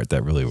money part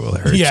that really will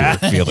hurt Yeah.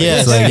 your feelings. Yeah.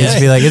 It's like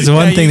Yeah. it's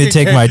one Yeah, thing you to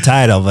take can- my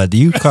title, but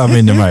you come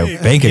into my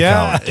bank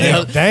Yeah. account.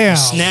 Yeah. Damn.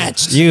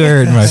 Snatched. You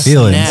hurt my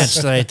feelings.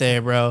 Snatched right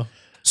there, bro.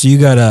 So you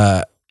got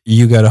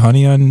a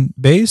honey on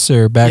base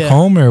or back Yeah.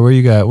 home or where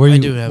you got where I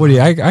you do have what do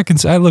you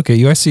I look at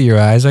you, I see your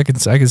eyes, I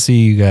can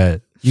see you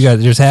got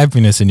there's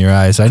happiness in your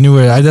eyes. I knew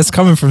that's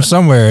coming from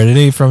somewhere and it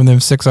ain't from them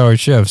 6-hour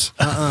shifts.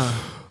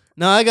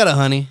 No, I got a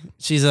honey.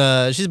 She's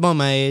about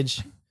my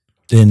age.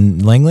 In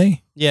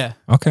Langley? Yeah.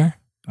 Okay.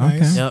 Okay.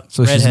 Nice. Yep.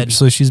 So Redhead.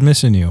 she's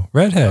missing you.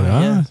 Redhead,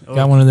 huh? yeah.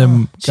 Got one of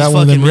them She's got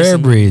one of them fucking rare missing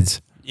me.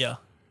 breeds. Yeah.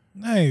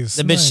 Nice.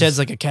 The bitch nice. sheds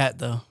like a cat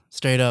though.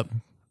 Straight up.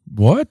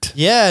 What?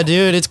 Yeah,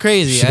 dude, it's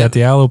crazy. She got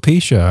the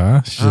alopecia,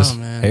 huh? She's just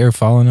man. hair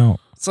falling out.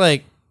 It's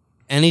like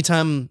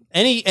anytime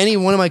any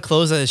one of my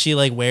clothes that she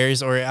like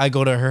wears or I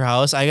go to her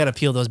house, I gotta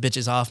peel those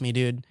bitches off me,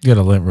 dude. You got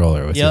a lint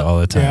roller with you Yep. all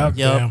the time.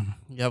 Yeah. Yep. Damn.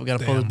 Yep,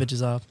 gotta pull those Damn.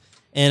 bitches off.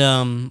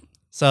 And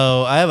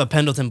so I have a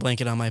Pendleton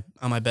blanket on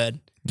my bed.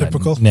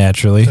 Typical.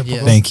 Naturally.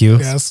 Typical. Thank you.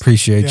 Yes.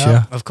 Appreciate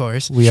Yeah. Of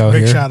course. you. We out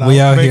Big here. shout out.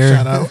 We out Big here.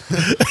 shout out.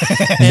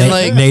 And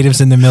like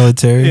Natives in the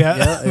military. Yeah.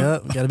 yeah,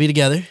 gotta be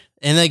together.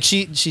 And like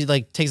she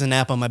like takes a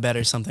nap on my bed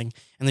or something,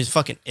 and there's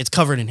it's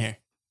covered in hair.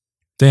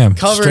 Damn.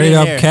 Covered Straight in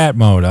up hair. cat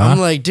mode, huh? I'm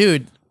like,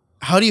 dude,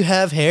 how do you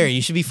have hair?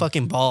 You should be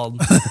fucking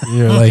bald.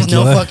 You're like, There's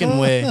no you're, fucking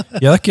way,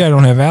 you're lucky I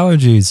don't have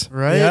allergies.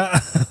 right? Yeah.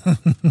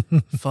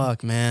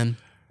 Fuck, man.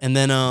 And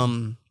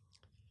then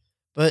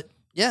but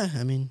yeah,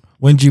 I mean,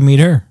 When'd you meet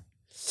her?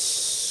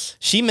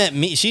 she met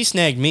me. She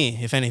snagged me,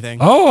 if anything.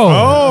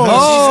 Oh.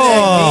 She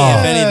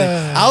snagged me, if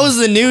anything. I was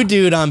the new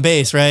dude on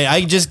base, right?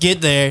 I just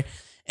get there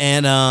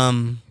and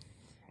I'm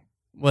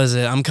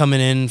coming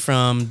in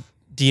from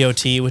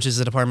DOT, which is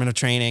the Department of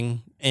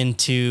Training,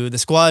 into the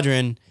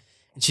squadron.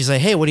 And she's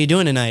like, hey, what are you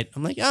doing tonight?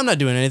 I'm like, I'm not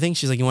doing anything.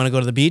 She's like, you want to go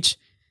to the beach?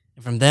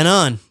 And from then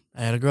on,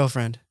 I had a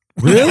girlfriend.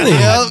 Really?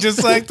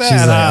 Just like that.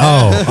 She's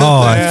like,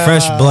 huh?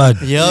 fresh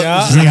blood. Yep.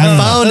 Yeah. She's like, I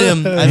found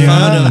him. I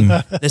found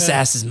him. This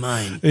ass is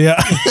mine.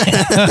 Yeah.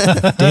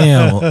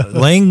 Damn.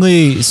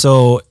 Langley.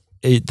 So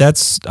I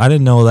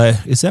didn't know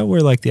that. Is that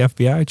where like the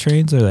FBI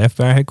trains or the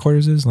FBI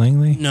headquarters is?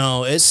 Langley?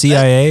 No, it's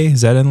CIA?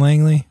 Is that in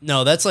Langley?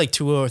 no, that's like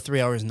 2 or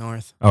 3 hours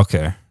north.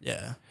 Okay.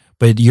 Yeah.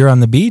 But you're on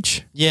the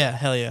beach? Yeah,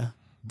 hell yeah.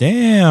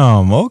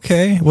 Damn.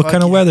 Okay. What Fuck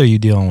kind of yeah. weather are you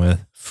dealing with?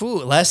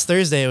 Phew, last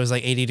Thursday it was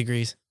like 80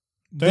 degrees.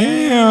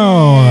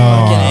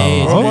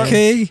 Damn. Fucking A.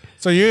 Okay.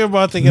 So you're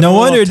about to get No a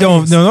wonder little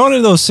taste. no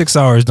wonder those 6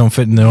 hours don't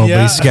fit in nobody's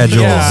Yeah.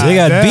 schedules. Yeah. They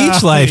got Damn.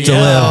 beach life to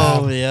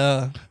live. Oh,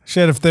 yeah.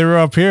 Shit, if they were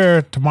up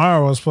here,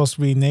 tomorrow was supposed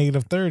to be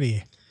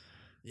 -30.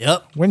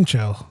 Yep. Wind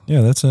chill. Yeah,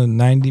 that's a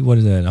 90. What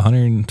is that?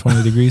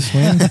 120 degree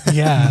swing.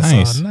 Yeah.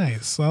 Nice. So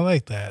nice. I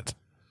like that.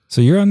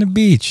 So you're on the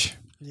beach.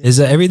 Is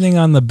that everything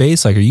on the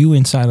base? Like, are you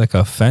inside like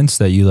a fence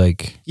that you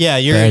like Yeah,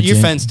 you're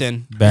Badging. fenced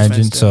in. You're badging?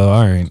 fenced in. So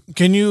all right.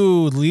 Can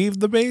you leave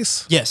the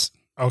base? Yes,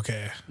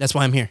 Okay. that's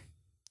why I'm here.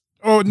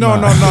 Oh no.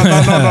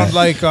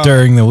 Like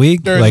During the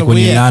week, during like the when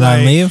week, you're not on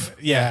like- leave.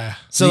 Yeah.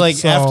 So like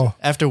So-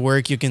 after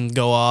work, you can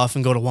go off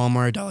and go to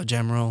Walmart, Dollar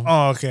General,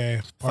 Oh, okay.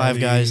 Five Party.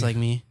 Guys like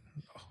me.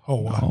 Oh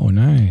wow. Oh,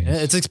 nice. Yeah,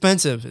 it's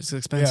expensive. It's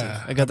expensive.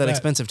 Yeah, I got that I bet.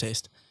 expensive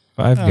taste.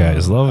 Five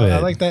Guys, love it. I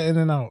like that in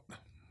and out.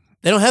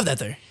 They don't have that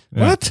there.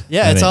 Yeah. What?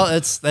 Yeah, That it's ain't- all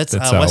that's that's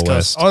West out Coast.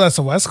 west. Oh, that's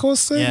a West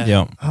Coast thing. Yeah.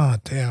 Yep. Oh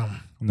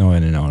damn. No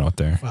In and Out out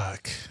there.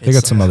 Fuck. They got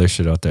It's, some other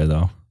shit out there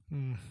though.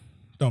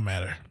 Don't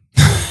matter.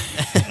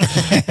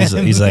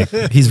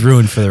 he's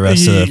ruined for the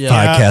rest of the Yeah.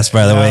 podcast.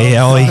 By the way,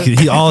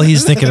 all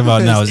he's thinking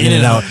about now is in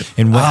and out.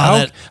 And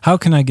how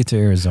can I get to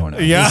Arizona?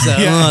 Yeah, So,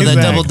 yeah, the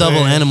exactly.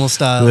 double animal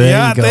style. There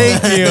Yeah, you go.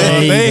 thank you,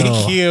 There you thank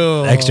go.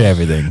 you. Extra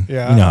everything.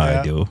 Yeah, you know how yeah.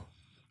 I do.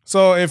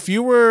 So if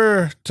you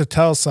were to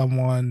tell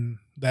someone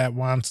that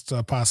wants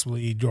to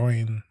possibly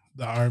join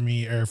the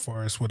Army, Air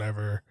Force,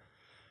 whatever,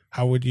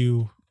 how would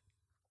you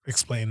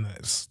explain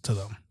this to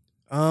them?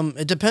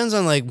 It depends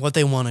on like what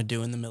they want to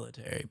do in the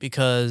military,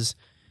 because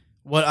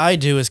what I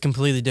do is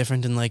completely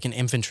different than like an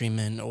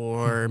infantryman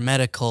or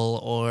medical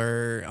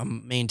or a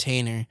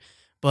maintainer.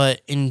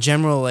 But in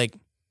general, like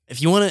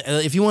if you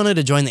wanted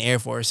to join the Air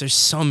Force, there's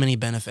so many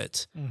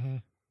benefits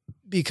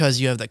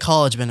because you have the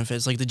college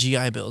benefits, like the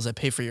GI Bills that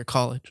pay for your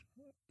college.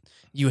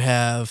 You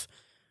have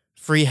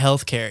free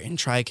healthcare in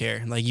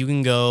TRICARE. Like you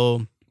can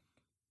go.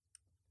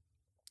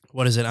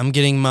 What is it? I'm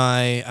getting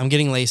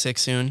LASIK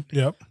soon.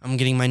 Yep. I'm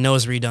getting my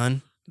nose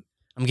redone.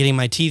 I'm getting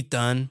my teeth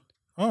done.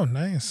 Oh,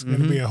 nice.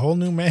 Gonna be a whole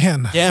new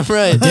man. Damn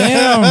right.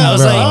 Damn, I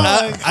was bro.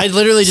 like, I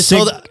literally just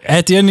told.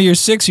 At the end of your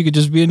 6, you could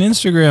just be an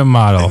Instagram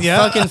model. Yeah.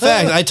 Fucking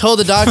fact. I told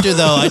the doctor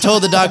though. I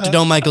told the doctor,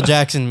 don't Michael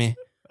Jackson me.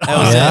 That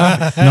was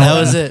Yeah? it. That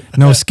was it.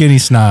 No skinny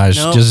snodge.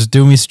 Nope. Just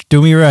do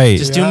me right.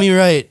 Just do me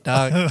right,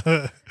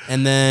 dog.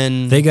 And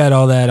then They got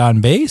all that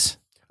on base?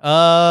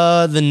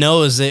 the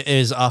nose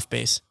is off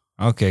base.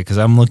 Okay, because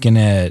I'm looking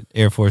at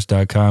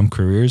airforce.com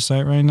careers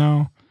site right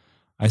now.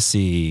 I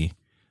see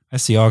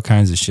all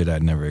kinds of shit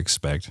I'd never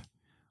expect.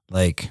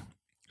 Like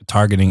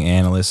targeting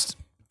analyst,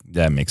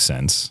 that makes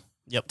sense.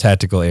 Yep.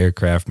 Tactical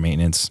aircraft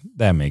maintenance,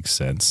 that makes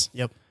sense.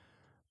 Yep.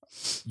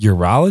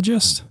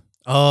 Urologist?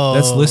 Oh,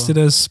 That's listed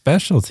as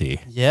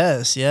specialty.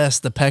 Yes,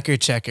 the pecker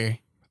checker.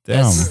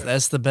 Damn.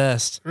 That's the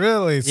best.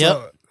 Really?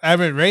 So, I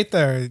mean, right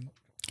there.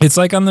 It's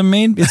like on the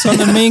main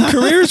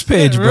careers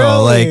page, bro.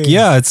 Really? Like,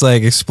 yeah, it's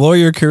like explore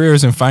your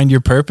careers and find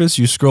your purpose.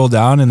 You scroll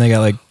down and they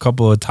got like a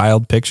couple of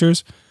tiled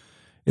pictures.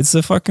 It's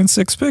the fucking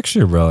 6th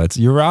picture, bro. It's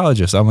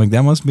urologist. I'm like,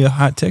 that must be a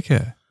hot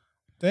ticket.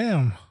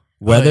 Damn.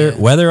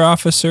 Weather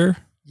officer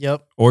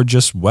Yep. or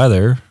just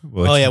weather.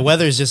 Oh yeah,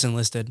 weather's just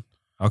enlisted.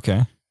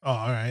 Okay. Oh,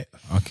 all right.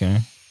 Okay.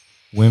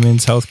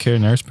 Women's healthcare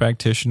nurse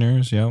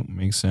practitioners. Yep.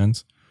 Makes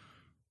sense.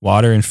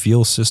 Water and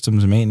fuel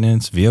systems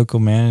maintenance, vehicle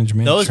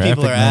management. Those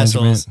people traffic are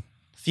management. assholes.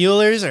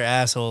 Fuelers are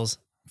assholes.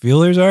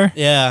 Fuelers are?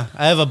 Yeah,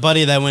 I have a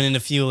buddy that went into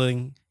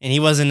fueling, and he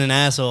wasn't an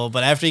asshole.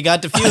 But after he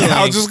got to fueling,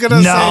 I was just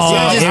gonna say.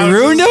 it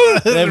ruined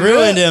him? that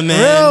ruined him,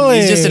 man.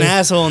 Really? He's just an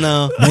asshole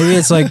now. Maybe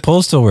it's like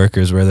postal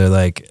workers where they're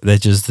like, that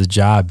just the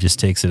job just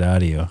takes it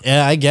out of you.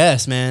 Yeah, I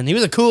guess, man. He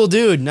was a cool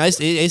dude. Nice.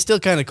 He's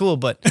still kind of cool,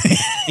 but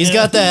he's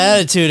got that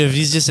attitude of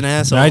he's just an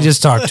asshole. I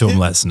just talk to him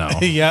less now.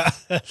 Yeah.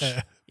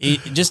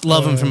 just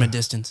love him from a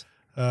distance.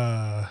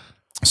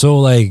 So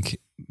like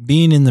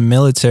being in the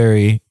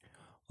military,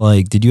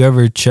 like, did you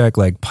ever check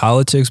like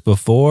politics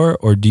before,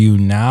 or do you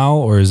now,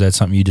 or is that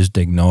something you just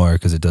ignore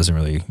because it doesn't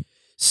really?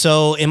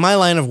 So in my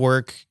line of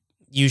work,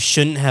 you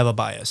shouldn't have a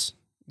bias.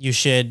 You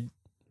should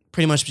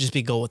pretty much just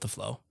be go with the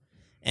flow.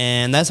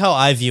 And that's how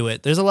I view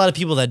it. There's a lot of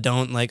people that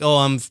don't like, oh,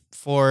 I'm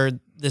for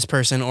this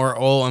person, or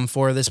oh, I'm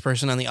for this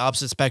person on the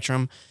opposite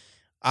spectrum.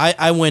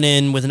 I went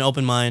in with an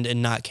open mind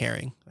and not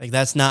caring. Like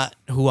that's not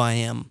who I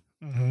am.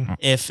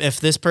 If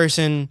this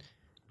person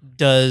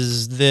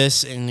does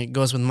this and it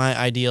goes with my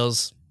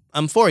ideals,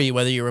 I'm for you,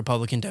 whether you're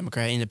Republican,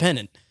 Democrat,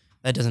 Independent.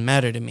 That doesn't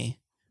matter to me.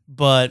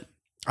 But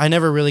I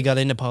never really got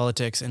into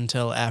politics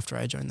until after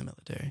I joined the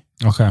military.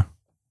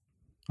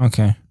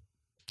 Okay.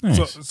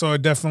 Nice. So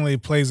it definitely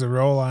plays a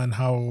role on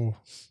how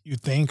you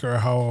think or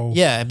how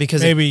Yeah,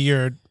 because maybe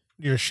your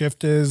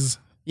shift is.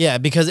 Yeah,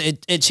 because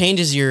it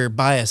changes your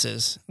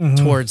biases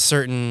towards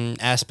certain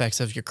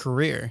aspects of your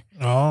career.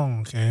 Oh,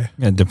 okay.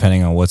 Yeah,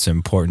 depending on what's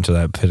important to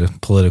that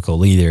political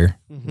leader,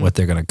 what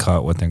they're going to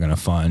cut, what they're going to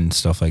fund,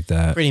 stuff like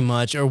that. Pretty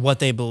much, or what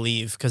they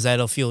believe, because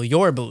that'll fuel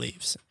your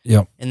beliefs.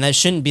 Yep. And that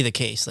shouldn't be the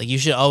case. Like, you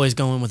should always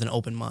go in with an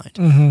open mind.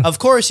 Of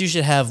course, you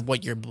should have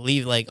what you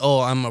believe, like,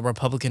 oh, I'm a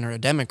Republican or a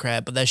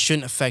Democrat, but that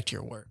shouldn't affect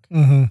your work.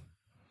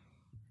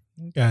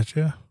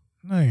 Gotcha.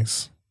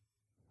 Nice.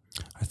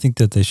 I think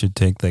that they should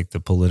take like the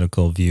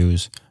political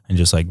views and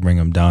just like bring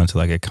them down to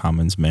like a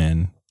commons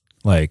man.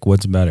 Like,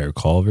 what's better,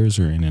 Culver's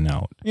or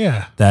In-N-Out?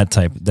 Yeah. That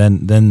type.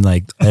 Then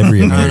like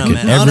every American,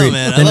 man.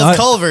 I love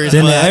Culver's,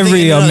 Then but I think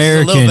every In-N-Out's a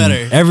little American,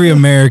 better. every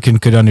American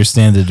could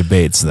understand the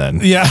debates. Then,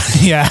 Yeah.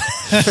 Yeah.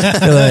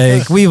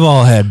 like, we've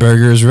all had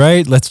burgers,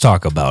 right? Let's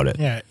talk about it.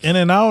 Yeah.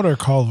 In-N-Out or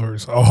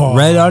Culver's? Oh.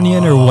 Red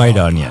onion or white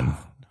onion?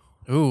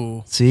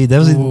 Ooh. See,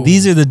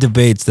 these are the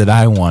debates that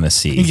I want to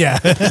see. Yeah.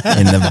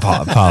 In the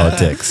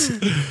politics.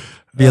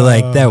 Be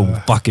like,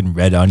 that fucking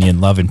red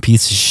onion loving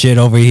piece of shit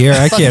over here.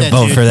 I can't that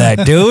vote dude. for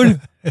that dude.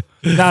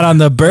 Not on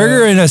the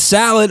burger and a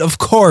salad, of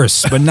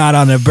course, but not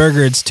on the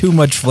burger. It's too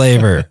much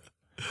flavor.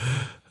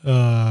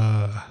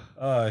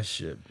 Oh,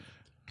 shit.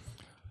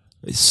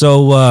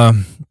 So,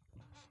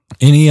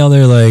 any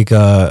other like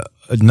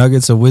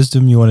nuggets of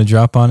wisdom you want to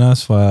drop on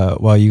us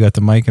while you got the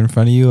mic in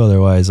front of you?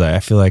 Otherwise, I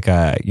feel like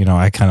I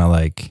kind of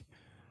like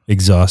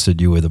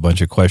exhausted you with a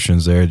bunch of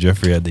questions there.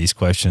 Jeffrey had these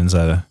questions.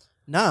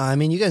 Nah, I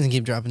mean, you guys can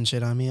keep dropping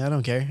shit on me. I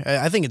don't care.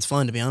 I think it's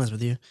fun, to be honest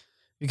with you,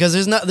 because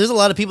there's a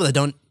lot of people that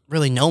don't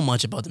really know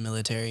much about the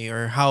military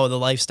or how the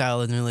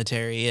lifestyle of the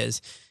military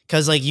is.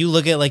 Because like you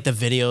look at like the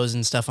videos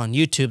and stuff on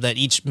YouTube that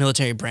each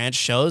military branch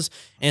shows,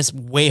 and it's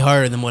way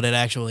harder than what it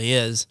actually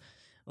is.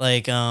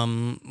 Like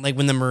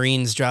when the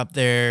Marines drop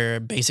their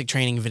basic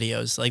training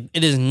videos, like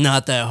it is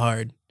not that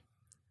hard.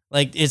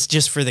 Like it's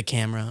just for the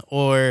camera.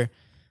 Or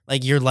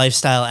like your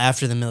lifestyle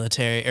after the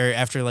military or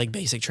after like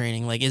basic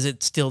training. Like, is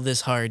it still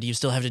this hard? Do you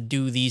still have to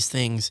do these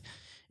things?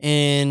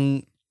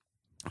 And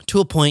to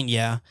a point,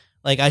 yeah.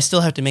 Like I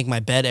still have to make my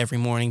bed every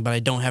morning, but I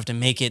don't have to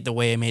make it the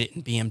way I made it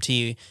in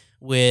BMT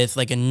with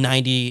like a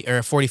 90 or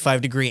a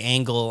 45 degree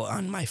angle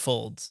on my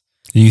folds.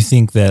 Do you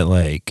think that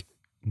like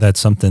that's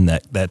something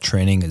that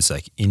training is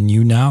like in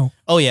you now?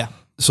 Oh yeah.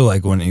 So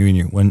like when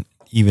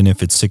even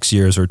if it's 6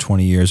 years or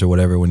 20 years or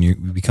whatever, when you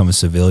become a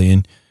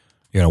civilian,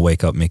 you're gonna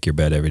wake up, make your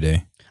bed every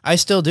day. I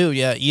still do,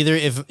 yeah.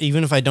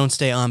 Even if I don't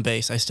stay on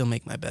base, I still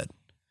make my bed.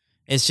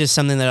 It's just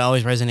something that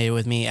always resonated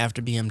with me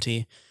after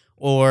BMT,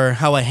 or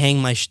how I hang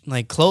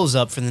my clothes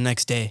up for the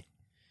next day.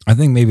 I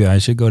think maybe I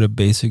should go to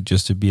basic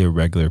just to be a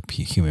regular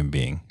human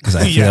being, because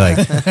I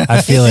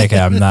feel like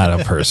I'm not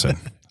a person.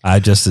 I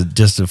just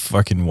a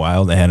fucking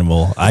wild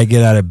animal. I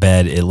get out of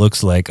bed, it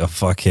looks like a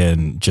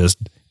fucking just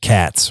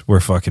cats were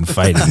fucking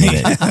fighting in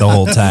it the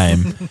whole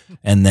time,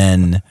 and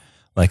then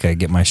like I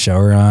get my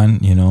shower on,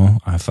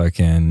 I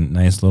fucking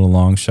nice little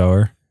long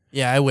shower.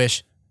 Yeah, I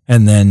wish.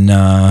 And then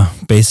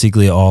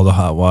basically all the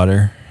hot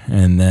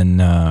and then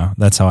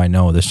that's how I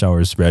know the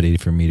shower is ready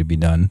for me to be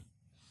done.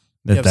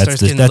 That's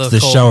the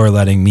shower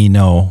letting me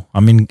know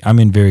I'm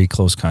in very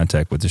close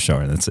contact with the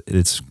shower.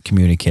 It's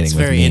communicating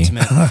with me.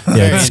 Intimate.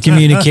 Yeah, it's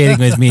communicating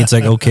with me. It's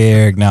like, okay,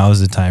 Eric, now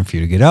is the time for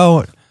you to get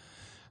out.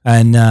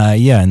 And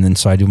and then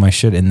so I do my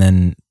shit, and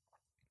then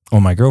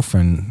my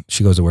girlfriend,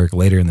 she goes to work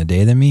later in the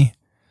day than me,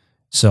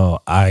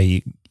 so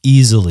I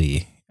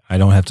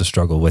don't have to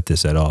struggle with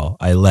this at all.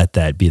 I let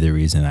that be the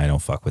reason I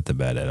don't fuck with the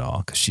bed at all,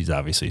 because she's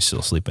obviously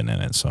still sleeping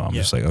in it. So I'm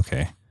just like,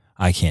 okay,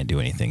 I can't do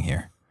anything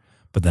here.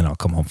 But then I'll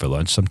come home for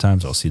lunch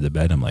sometimes. I'll see the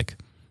bed. I'm like,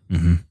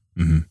 I'm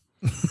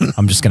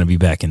just going to be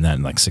back in that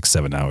in like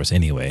 6-7 hours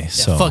anyway.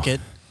 So fuck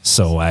it.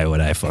 So why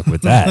would I fuck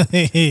with that?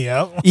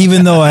 Yep.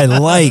 Even though I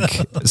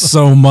like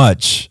so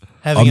much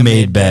having a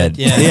made bed.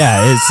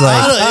 Yeah,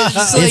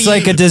 it's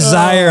like a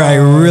desire. I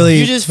really.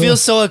 You just feel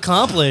so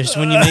accomplished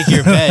when you make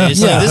your bed. It's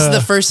like, this is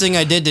the first thing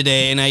I did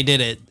today, and I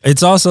did it.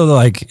 It's also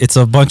like, it's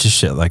a bunch of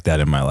shit like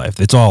that in my life.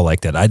 It's all like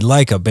that. I'd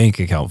like a bank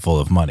account full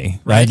of money.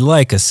 Right. I'd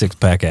like a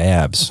 6-pack of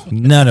abs,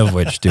 none of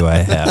which do I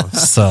have.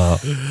 So,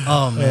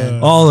 oh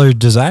man, all are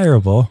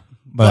desirable.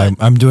 But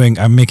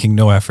I'm making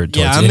no effort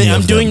towards any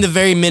I'm of doing them. the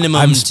very minimum.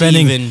 I'm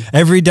spending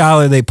every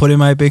dollar they put in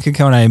my bank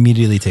account. I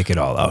immediately take it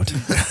all out to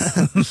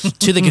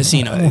the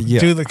casino.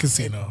 To the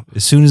casino.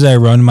 As soon as I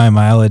run my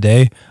mile a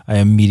day, I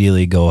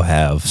immediately go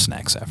have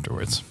snacks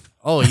afterwards.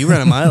 Oh, you run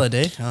a mile a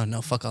day? Oh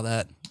no, fuck all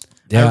that.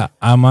 Yeah,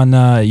 I'm on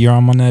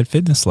that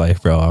fitness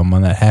life, bro. I'm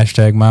on that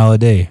hashtag mile a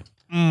day.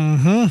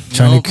 Mm-hmm.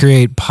 Trying to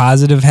create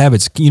positive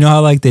habits. You know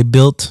how like they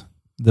built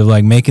the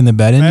like making the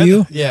bed in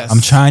you? Yes.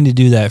 I'm trying to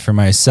do that for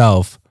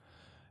myself.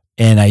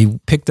 And I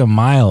picked a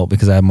mile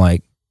because I'm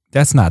like,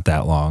 that's not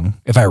that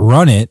long. If I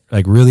run it,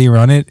 like really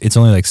run it, it's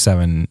only like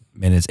 7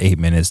 minutes, 8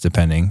 minutes,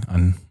 depending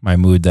on my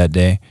mood that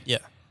day. Yeah.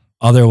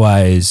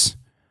 Otherwise,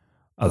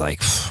 I was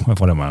like,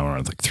 what am I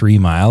on? Like 3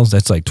 miles?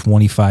 That's like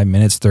 25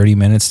 minutes, 30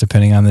 minutes,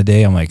 depending on the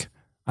day. I'm like,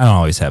 I don't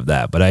always have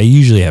that, but I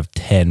usually have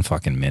 10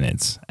 fucking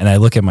minutes. And I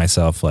look at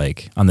myself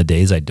like on the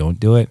days I don't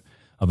do it,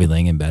 I'll be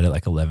laying in bed at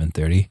like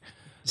 11:30.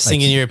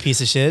 Singing like, you're a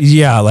piece of shit?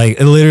 Yeah, like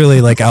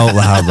literally like out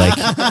loud, like,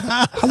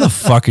 how the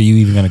fuck are you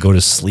even going to go to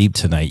sleep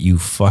tonight, you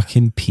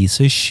fucking piece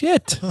of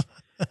shit?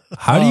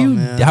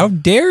 How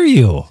dare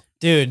you?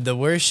 Dude, the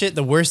worst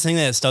thing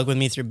that stuck with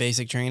me through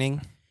basic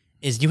training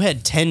is you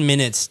had 10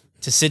 minutes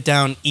to sit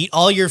down, eat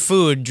all your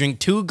food, drink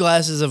 2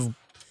 glasses of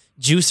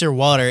juice or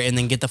water, and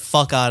then get the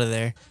fuck out of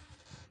there.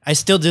 I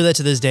still do that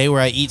to this day where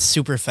I eat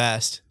super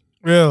fast.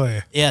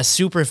 Really? Yeah,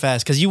 super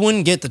fast, because you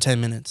wouldn't get the 10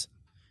 minutes.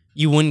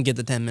 You wouldn't get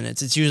the 10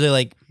 minutes. It's usually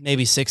like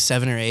maybe 6,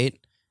 7, or 8.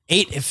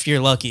 8 if you're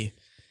lucky.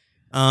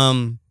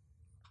 But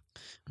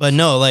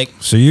no, like...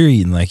 So you're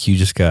eating like you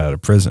just got out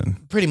of prison.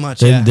 Pretty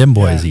much, yeah. Them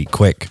boys eat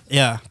quick.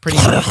 Yeah, pretty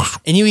much.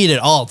 And you eat it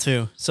all,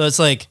 too. So it's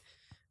like...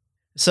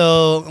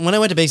 So when I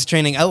went to basic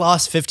training, I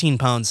lost 15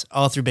 pounds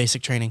all through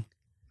basic training.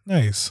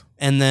 Nice.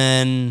 And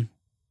then...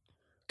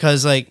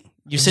 Because like,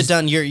 you sit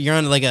down, you're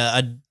on like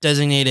a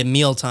designated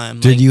meal time.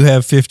 Did you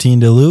have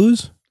 15 to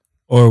lose?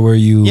 Or were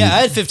you? Yeah,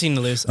 I had 15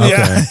 to lose. Okay.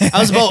 Yeah. I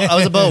was about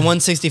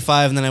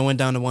 165, and then I went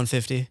down to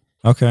 150.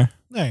 Okay.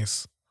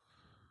 Nice.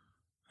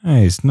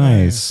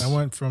 Nice. I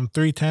went from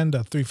 310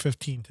 to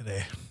 315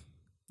 today.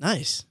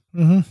 Nice.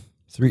 Mm-hmm.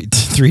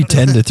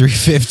 310 to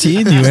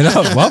 315. You went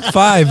up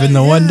 5 in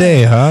the one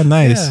day, huh?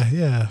 Nice.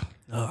 Yeah.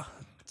 Oh,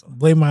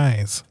 Blame my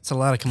eyes. it's a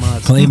lot of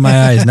commodities. Clean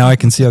my eyes. Now I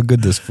can see how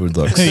good this food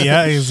looks.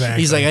 Yeah, exactly.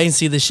 He's like, I can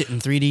see this shit in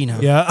 3D now.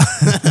 Yeah,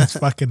 it's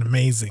fucking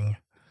amazing.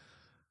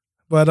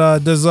 But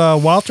does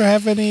Walter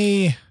have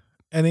any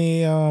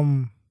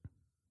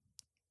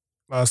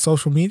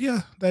social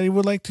media that he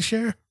would like to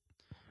share?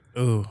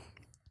 Ooh.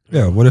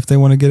 Yeah, what if they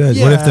want to get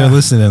edge? What if they're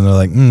listening and they're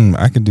like,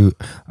 I can do,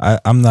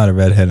 I'm not a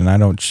redhead and I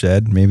don't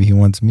shed. Maybe he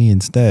wants me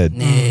instead.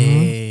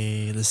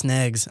 Hey, the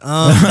snags.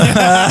 All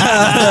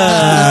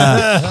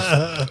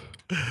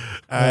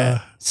right.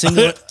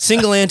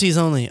 Single aunties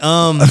only.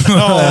 Nah,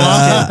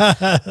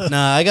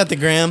 I got the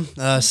gram.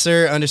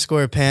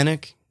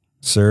 Sir_panic.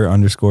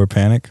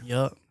 Sir_panic.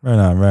 Yup. Right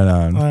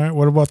on. All right.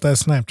 What about that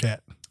Snapchat?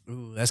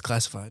 Ooh, that's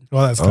classified.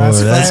 Well, that's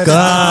classified. That's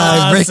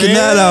classified. Breaking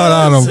that out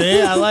on him.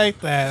 See, I like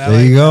that.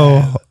 There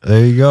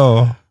you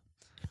go.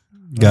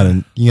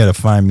 You gotta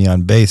find me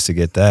on base to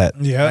get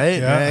that. Yeah, Right?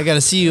 yeah. Right? I got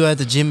to see you at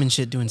the gym and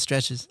shit doing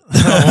stretches.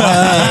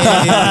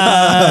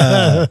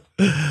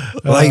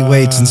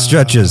 Lightweights and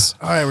stretches.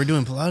 All right, we're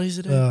doing Pilates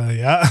today.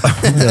 Yeah.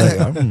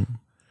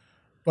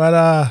 But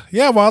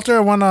Walter,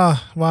 I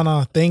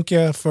wanna thank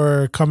you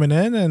for coming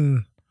in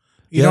and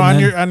you know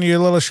man. on your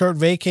little short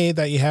vacay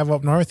that you have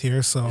up north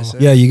here. So Yes, sir.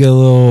 Yeah, you get a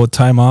little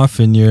time off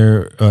and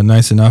you're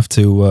nice enough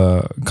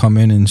to come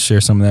in and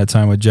share some of that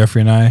time with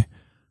Jeffrey and I.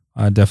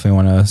 I definitely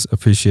want to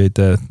appreciate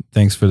that.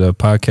 Thanks for the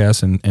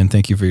podcast and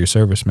thank you for your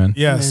service, man.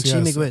 yes,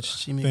 Man, yes.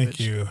 She make Thank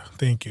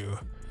witch. you.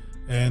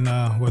 And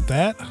with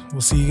that,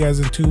 we'll see you guys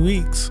in 2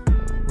 weeks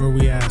where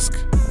we ask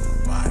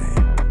why.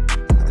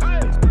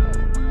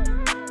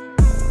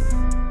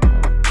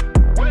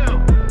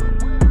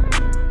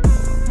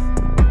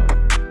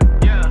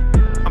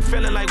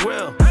 Feeling like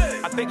Will.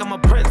 I think I'm a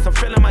prince, I'm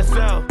feeling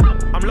myself.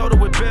 I'm loaded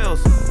with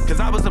bills, cause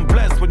I wasn't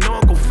blessed with no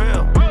Uncle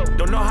Phil.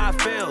 Don't know how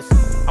it feels.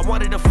 I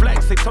wanted to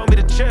flex, they told me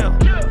to chill.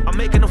 I'm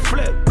making a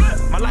flip,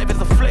 my life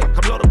is a flick,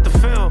 I'm loaded up the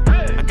film.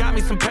 I got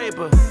me some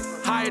paper,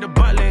 hired a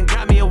butler and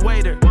got me a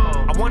waiter.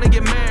 I wanna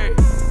get married,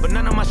 but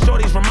none of my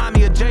shorties remind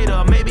me of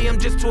Jada. Or maybe I'm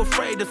just too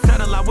afraid to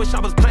settle, I wish I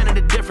was planning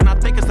it different. I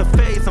think it's a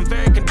phase, I'm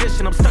very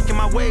conditioned, I'm stuck in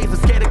my ways. I'm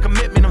scared of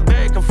commitment, I'm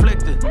very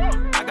conflicted.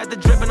 I got the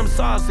drip and I'm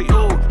saucy,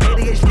 ooh.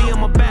 ADHD,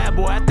 I'm a bad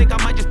boy, I think I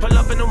might just pull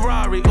up in a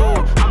Rari,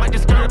 ooh. I might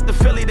just skirt up the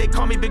Philly, they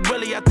call me Big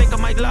Willie, I think I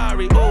might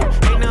Larry, ooh.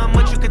 Ain't nothing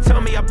much you can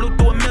tell me, I blew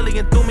through a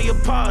million, threw me a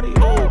party,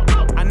 ooh.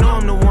 I know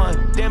I'm the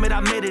one, damn it, I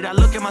made it, I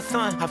look at my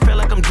son, I feel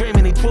like I'm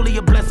dreaming, he truly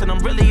a blessing, I'm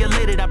really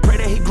elated, I pray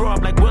that he grow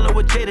up like Willow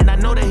with Jaden, I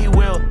know that he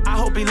will. I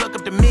hope he look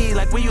up to me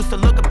like we used to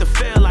look up to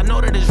Phil, I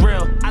know that it's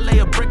real. I lay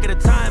a brick at a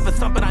time for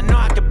something I know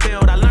I can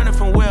build, I learned it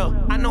from Will.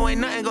 I know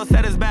ain't nothing gon'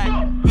 set us back,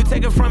 you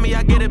take it from me,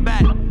 I get it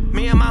back.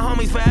 Me and my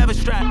homies forever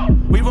strapped.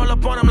 We roll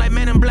up on them like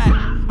Men in Black.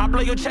 I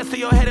blow your chest to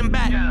your head and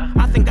back.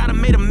 I think I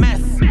done made a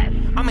mess.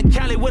 I'm in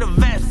Cali with a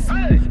vest.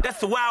 That's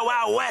the Wild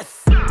Wild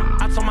West.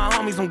 I told my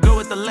homies I'm good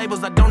with the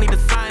labels. I don't need to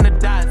sign the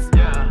dots.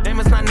 They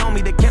must not know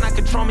me. They cannot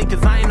control me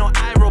cause I ain't no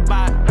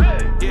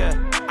iRobot. Yeah,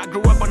 I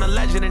grew up on a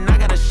legend and I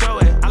gotta show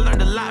it. I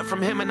learned a lot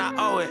from him and I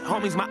owe it.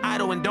 Homie's my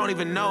idol and don't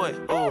even know it.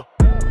 Ooh.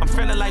 I'm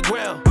feeling like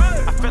Will.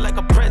 I feel like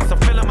a prince. I'm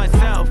feeling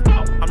myself.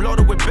 I'm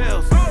loaded with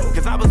bills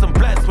cause I wasn't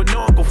blessed with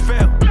no Uncle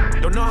Phil.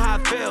 Don't know how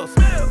it feels.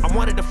 I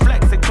wanted to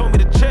flex, they told me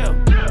to chill.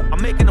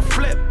 I'm making a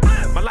flip.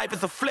 My life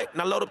is a flick,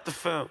 now load up the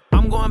film.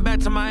 I'm going back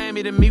to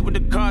Miami to meet with the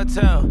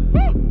cartel.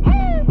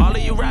 All of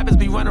you rappers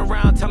be running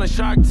around telling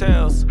shark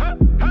tales.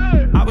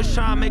 I was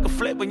trying to make a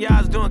flip when y'all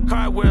was doing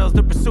cartwheels.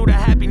 The pursuit of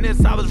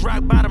happiness, I was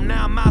rock bottom,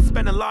 now I'm out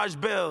spending large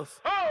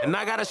bills. And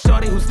I got a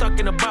shorty who's stuck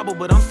in a bubble,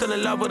 but I'm still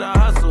in love with her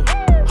hustle.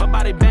 Her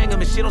body banging,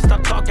 but she don't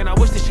stop talking, I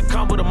wish that she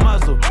come with a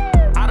muzzle.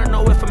 I don't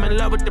know if I'm in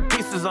love with the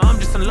pieces or I'm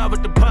just in love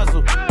with the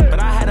puzzle. But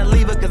I had to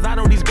leave her cause I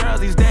know these girls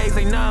these days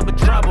ain't nothing but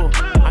trouble.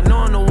 I know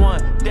I'm the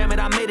one, damn it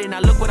I made it,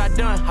 now look what I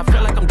done. I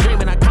feel like I'm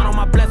dreaming, I count on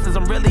my blessings,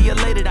 I'm really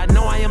elated. I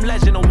know I am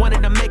legend, I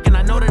wanted to make it,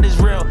 I know that it's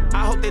real.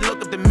 I hope they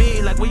look up to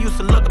me like we used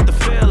to look up to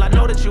Phil, I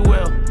know that you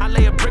will. I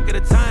lay a brick at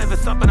a time for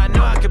something I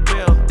know I could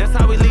build. That's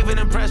how we leave an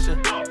impression,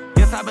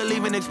 yes I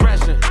believe in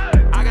expression.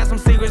 I got some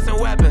secrets and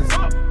weapons,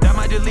 that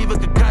might just leave a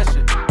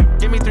concussion.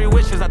 Give me 3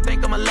 wishes, I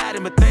think I'm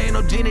Aladdin, but there ain't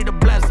no genie to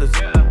bless us.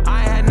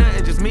 I ain't had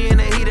nothing, just me and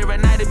the heater at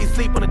night if you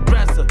sleep on the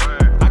dresser.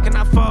 I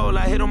cannot fold,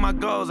 I hit on my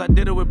goals, I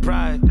did it with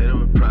pride.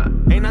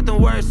 Ain't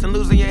nothing worse than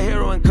losing your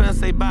hero and couldn't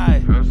say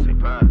bye.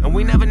 And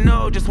we never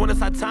know just when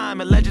it's our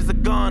time, and legends are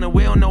gone and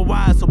we don't know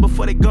why. So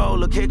before they go,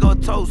 look here go a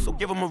toast, so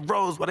give them a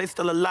rose while they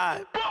still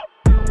alive.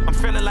 I'm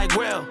feeling like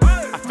Will,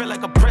 I feel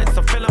like a prince,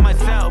 I'm feeling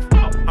myself.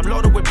 I'm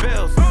loaded with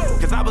bills,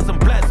 cause I wasn't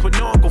blessed with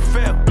no Uncle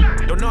Phil.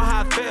 Don't know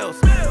how it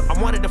feels, I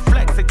wanted to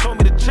flex, they told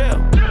me to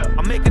chill.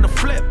 I'm making a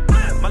flip,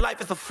 my life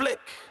is a flick.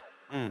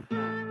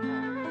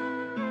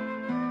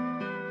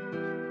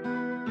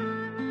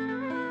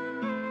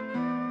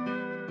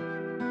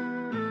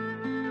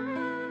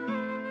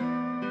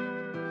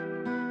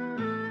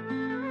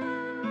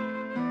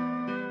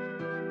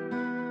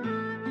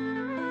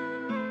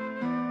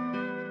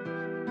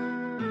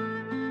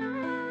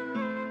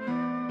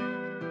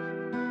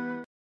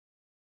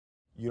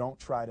 You don't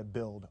try to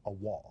build a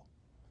wall.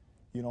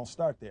 You don't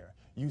start there.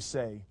 You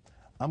say,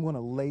 I'm going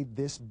to lay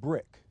this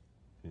brick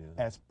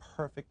as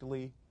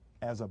perfectly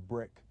as a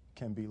brick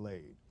can be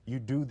laid. You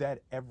do that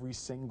every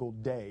single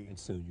day. And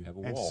soon you have a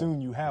wall. And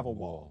soon you have a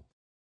wall.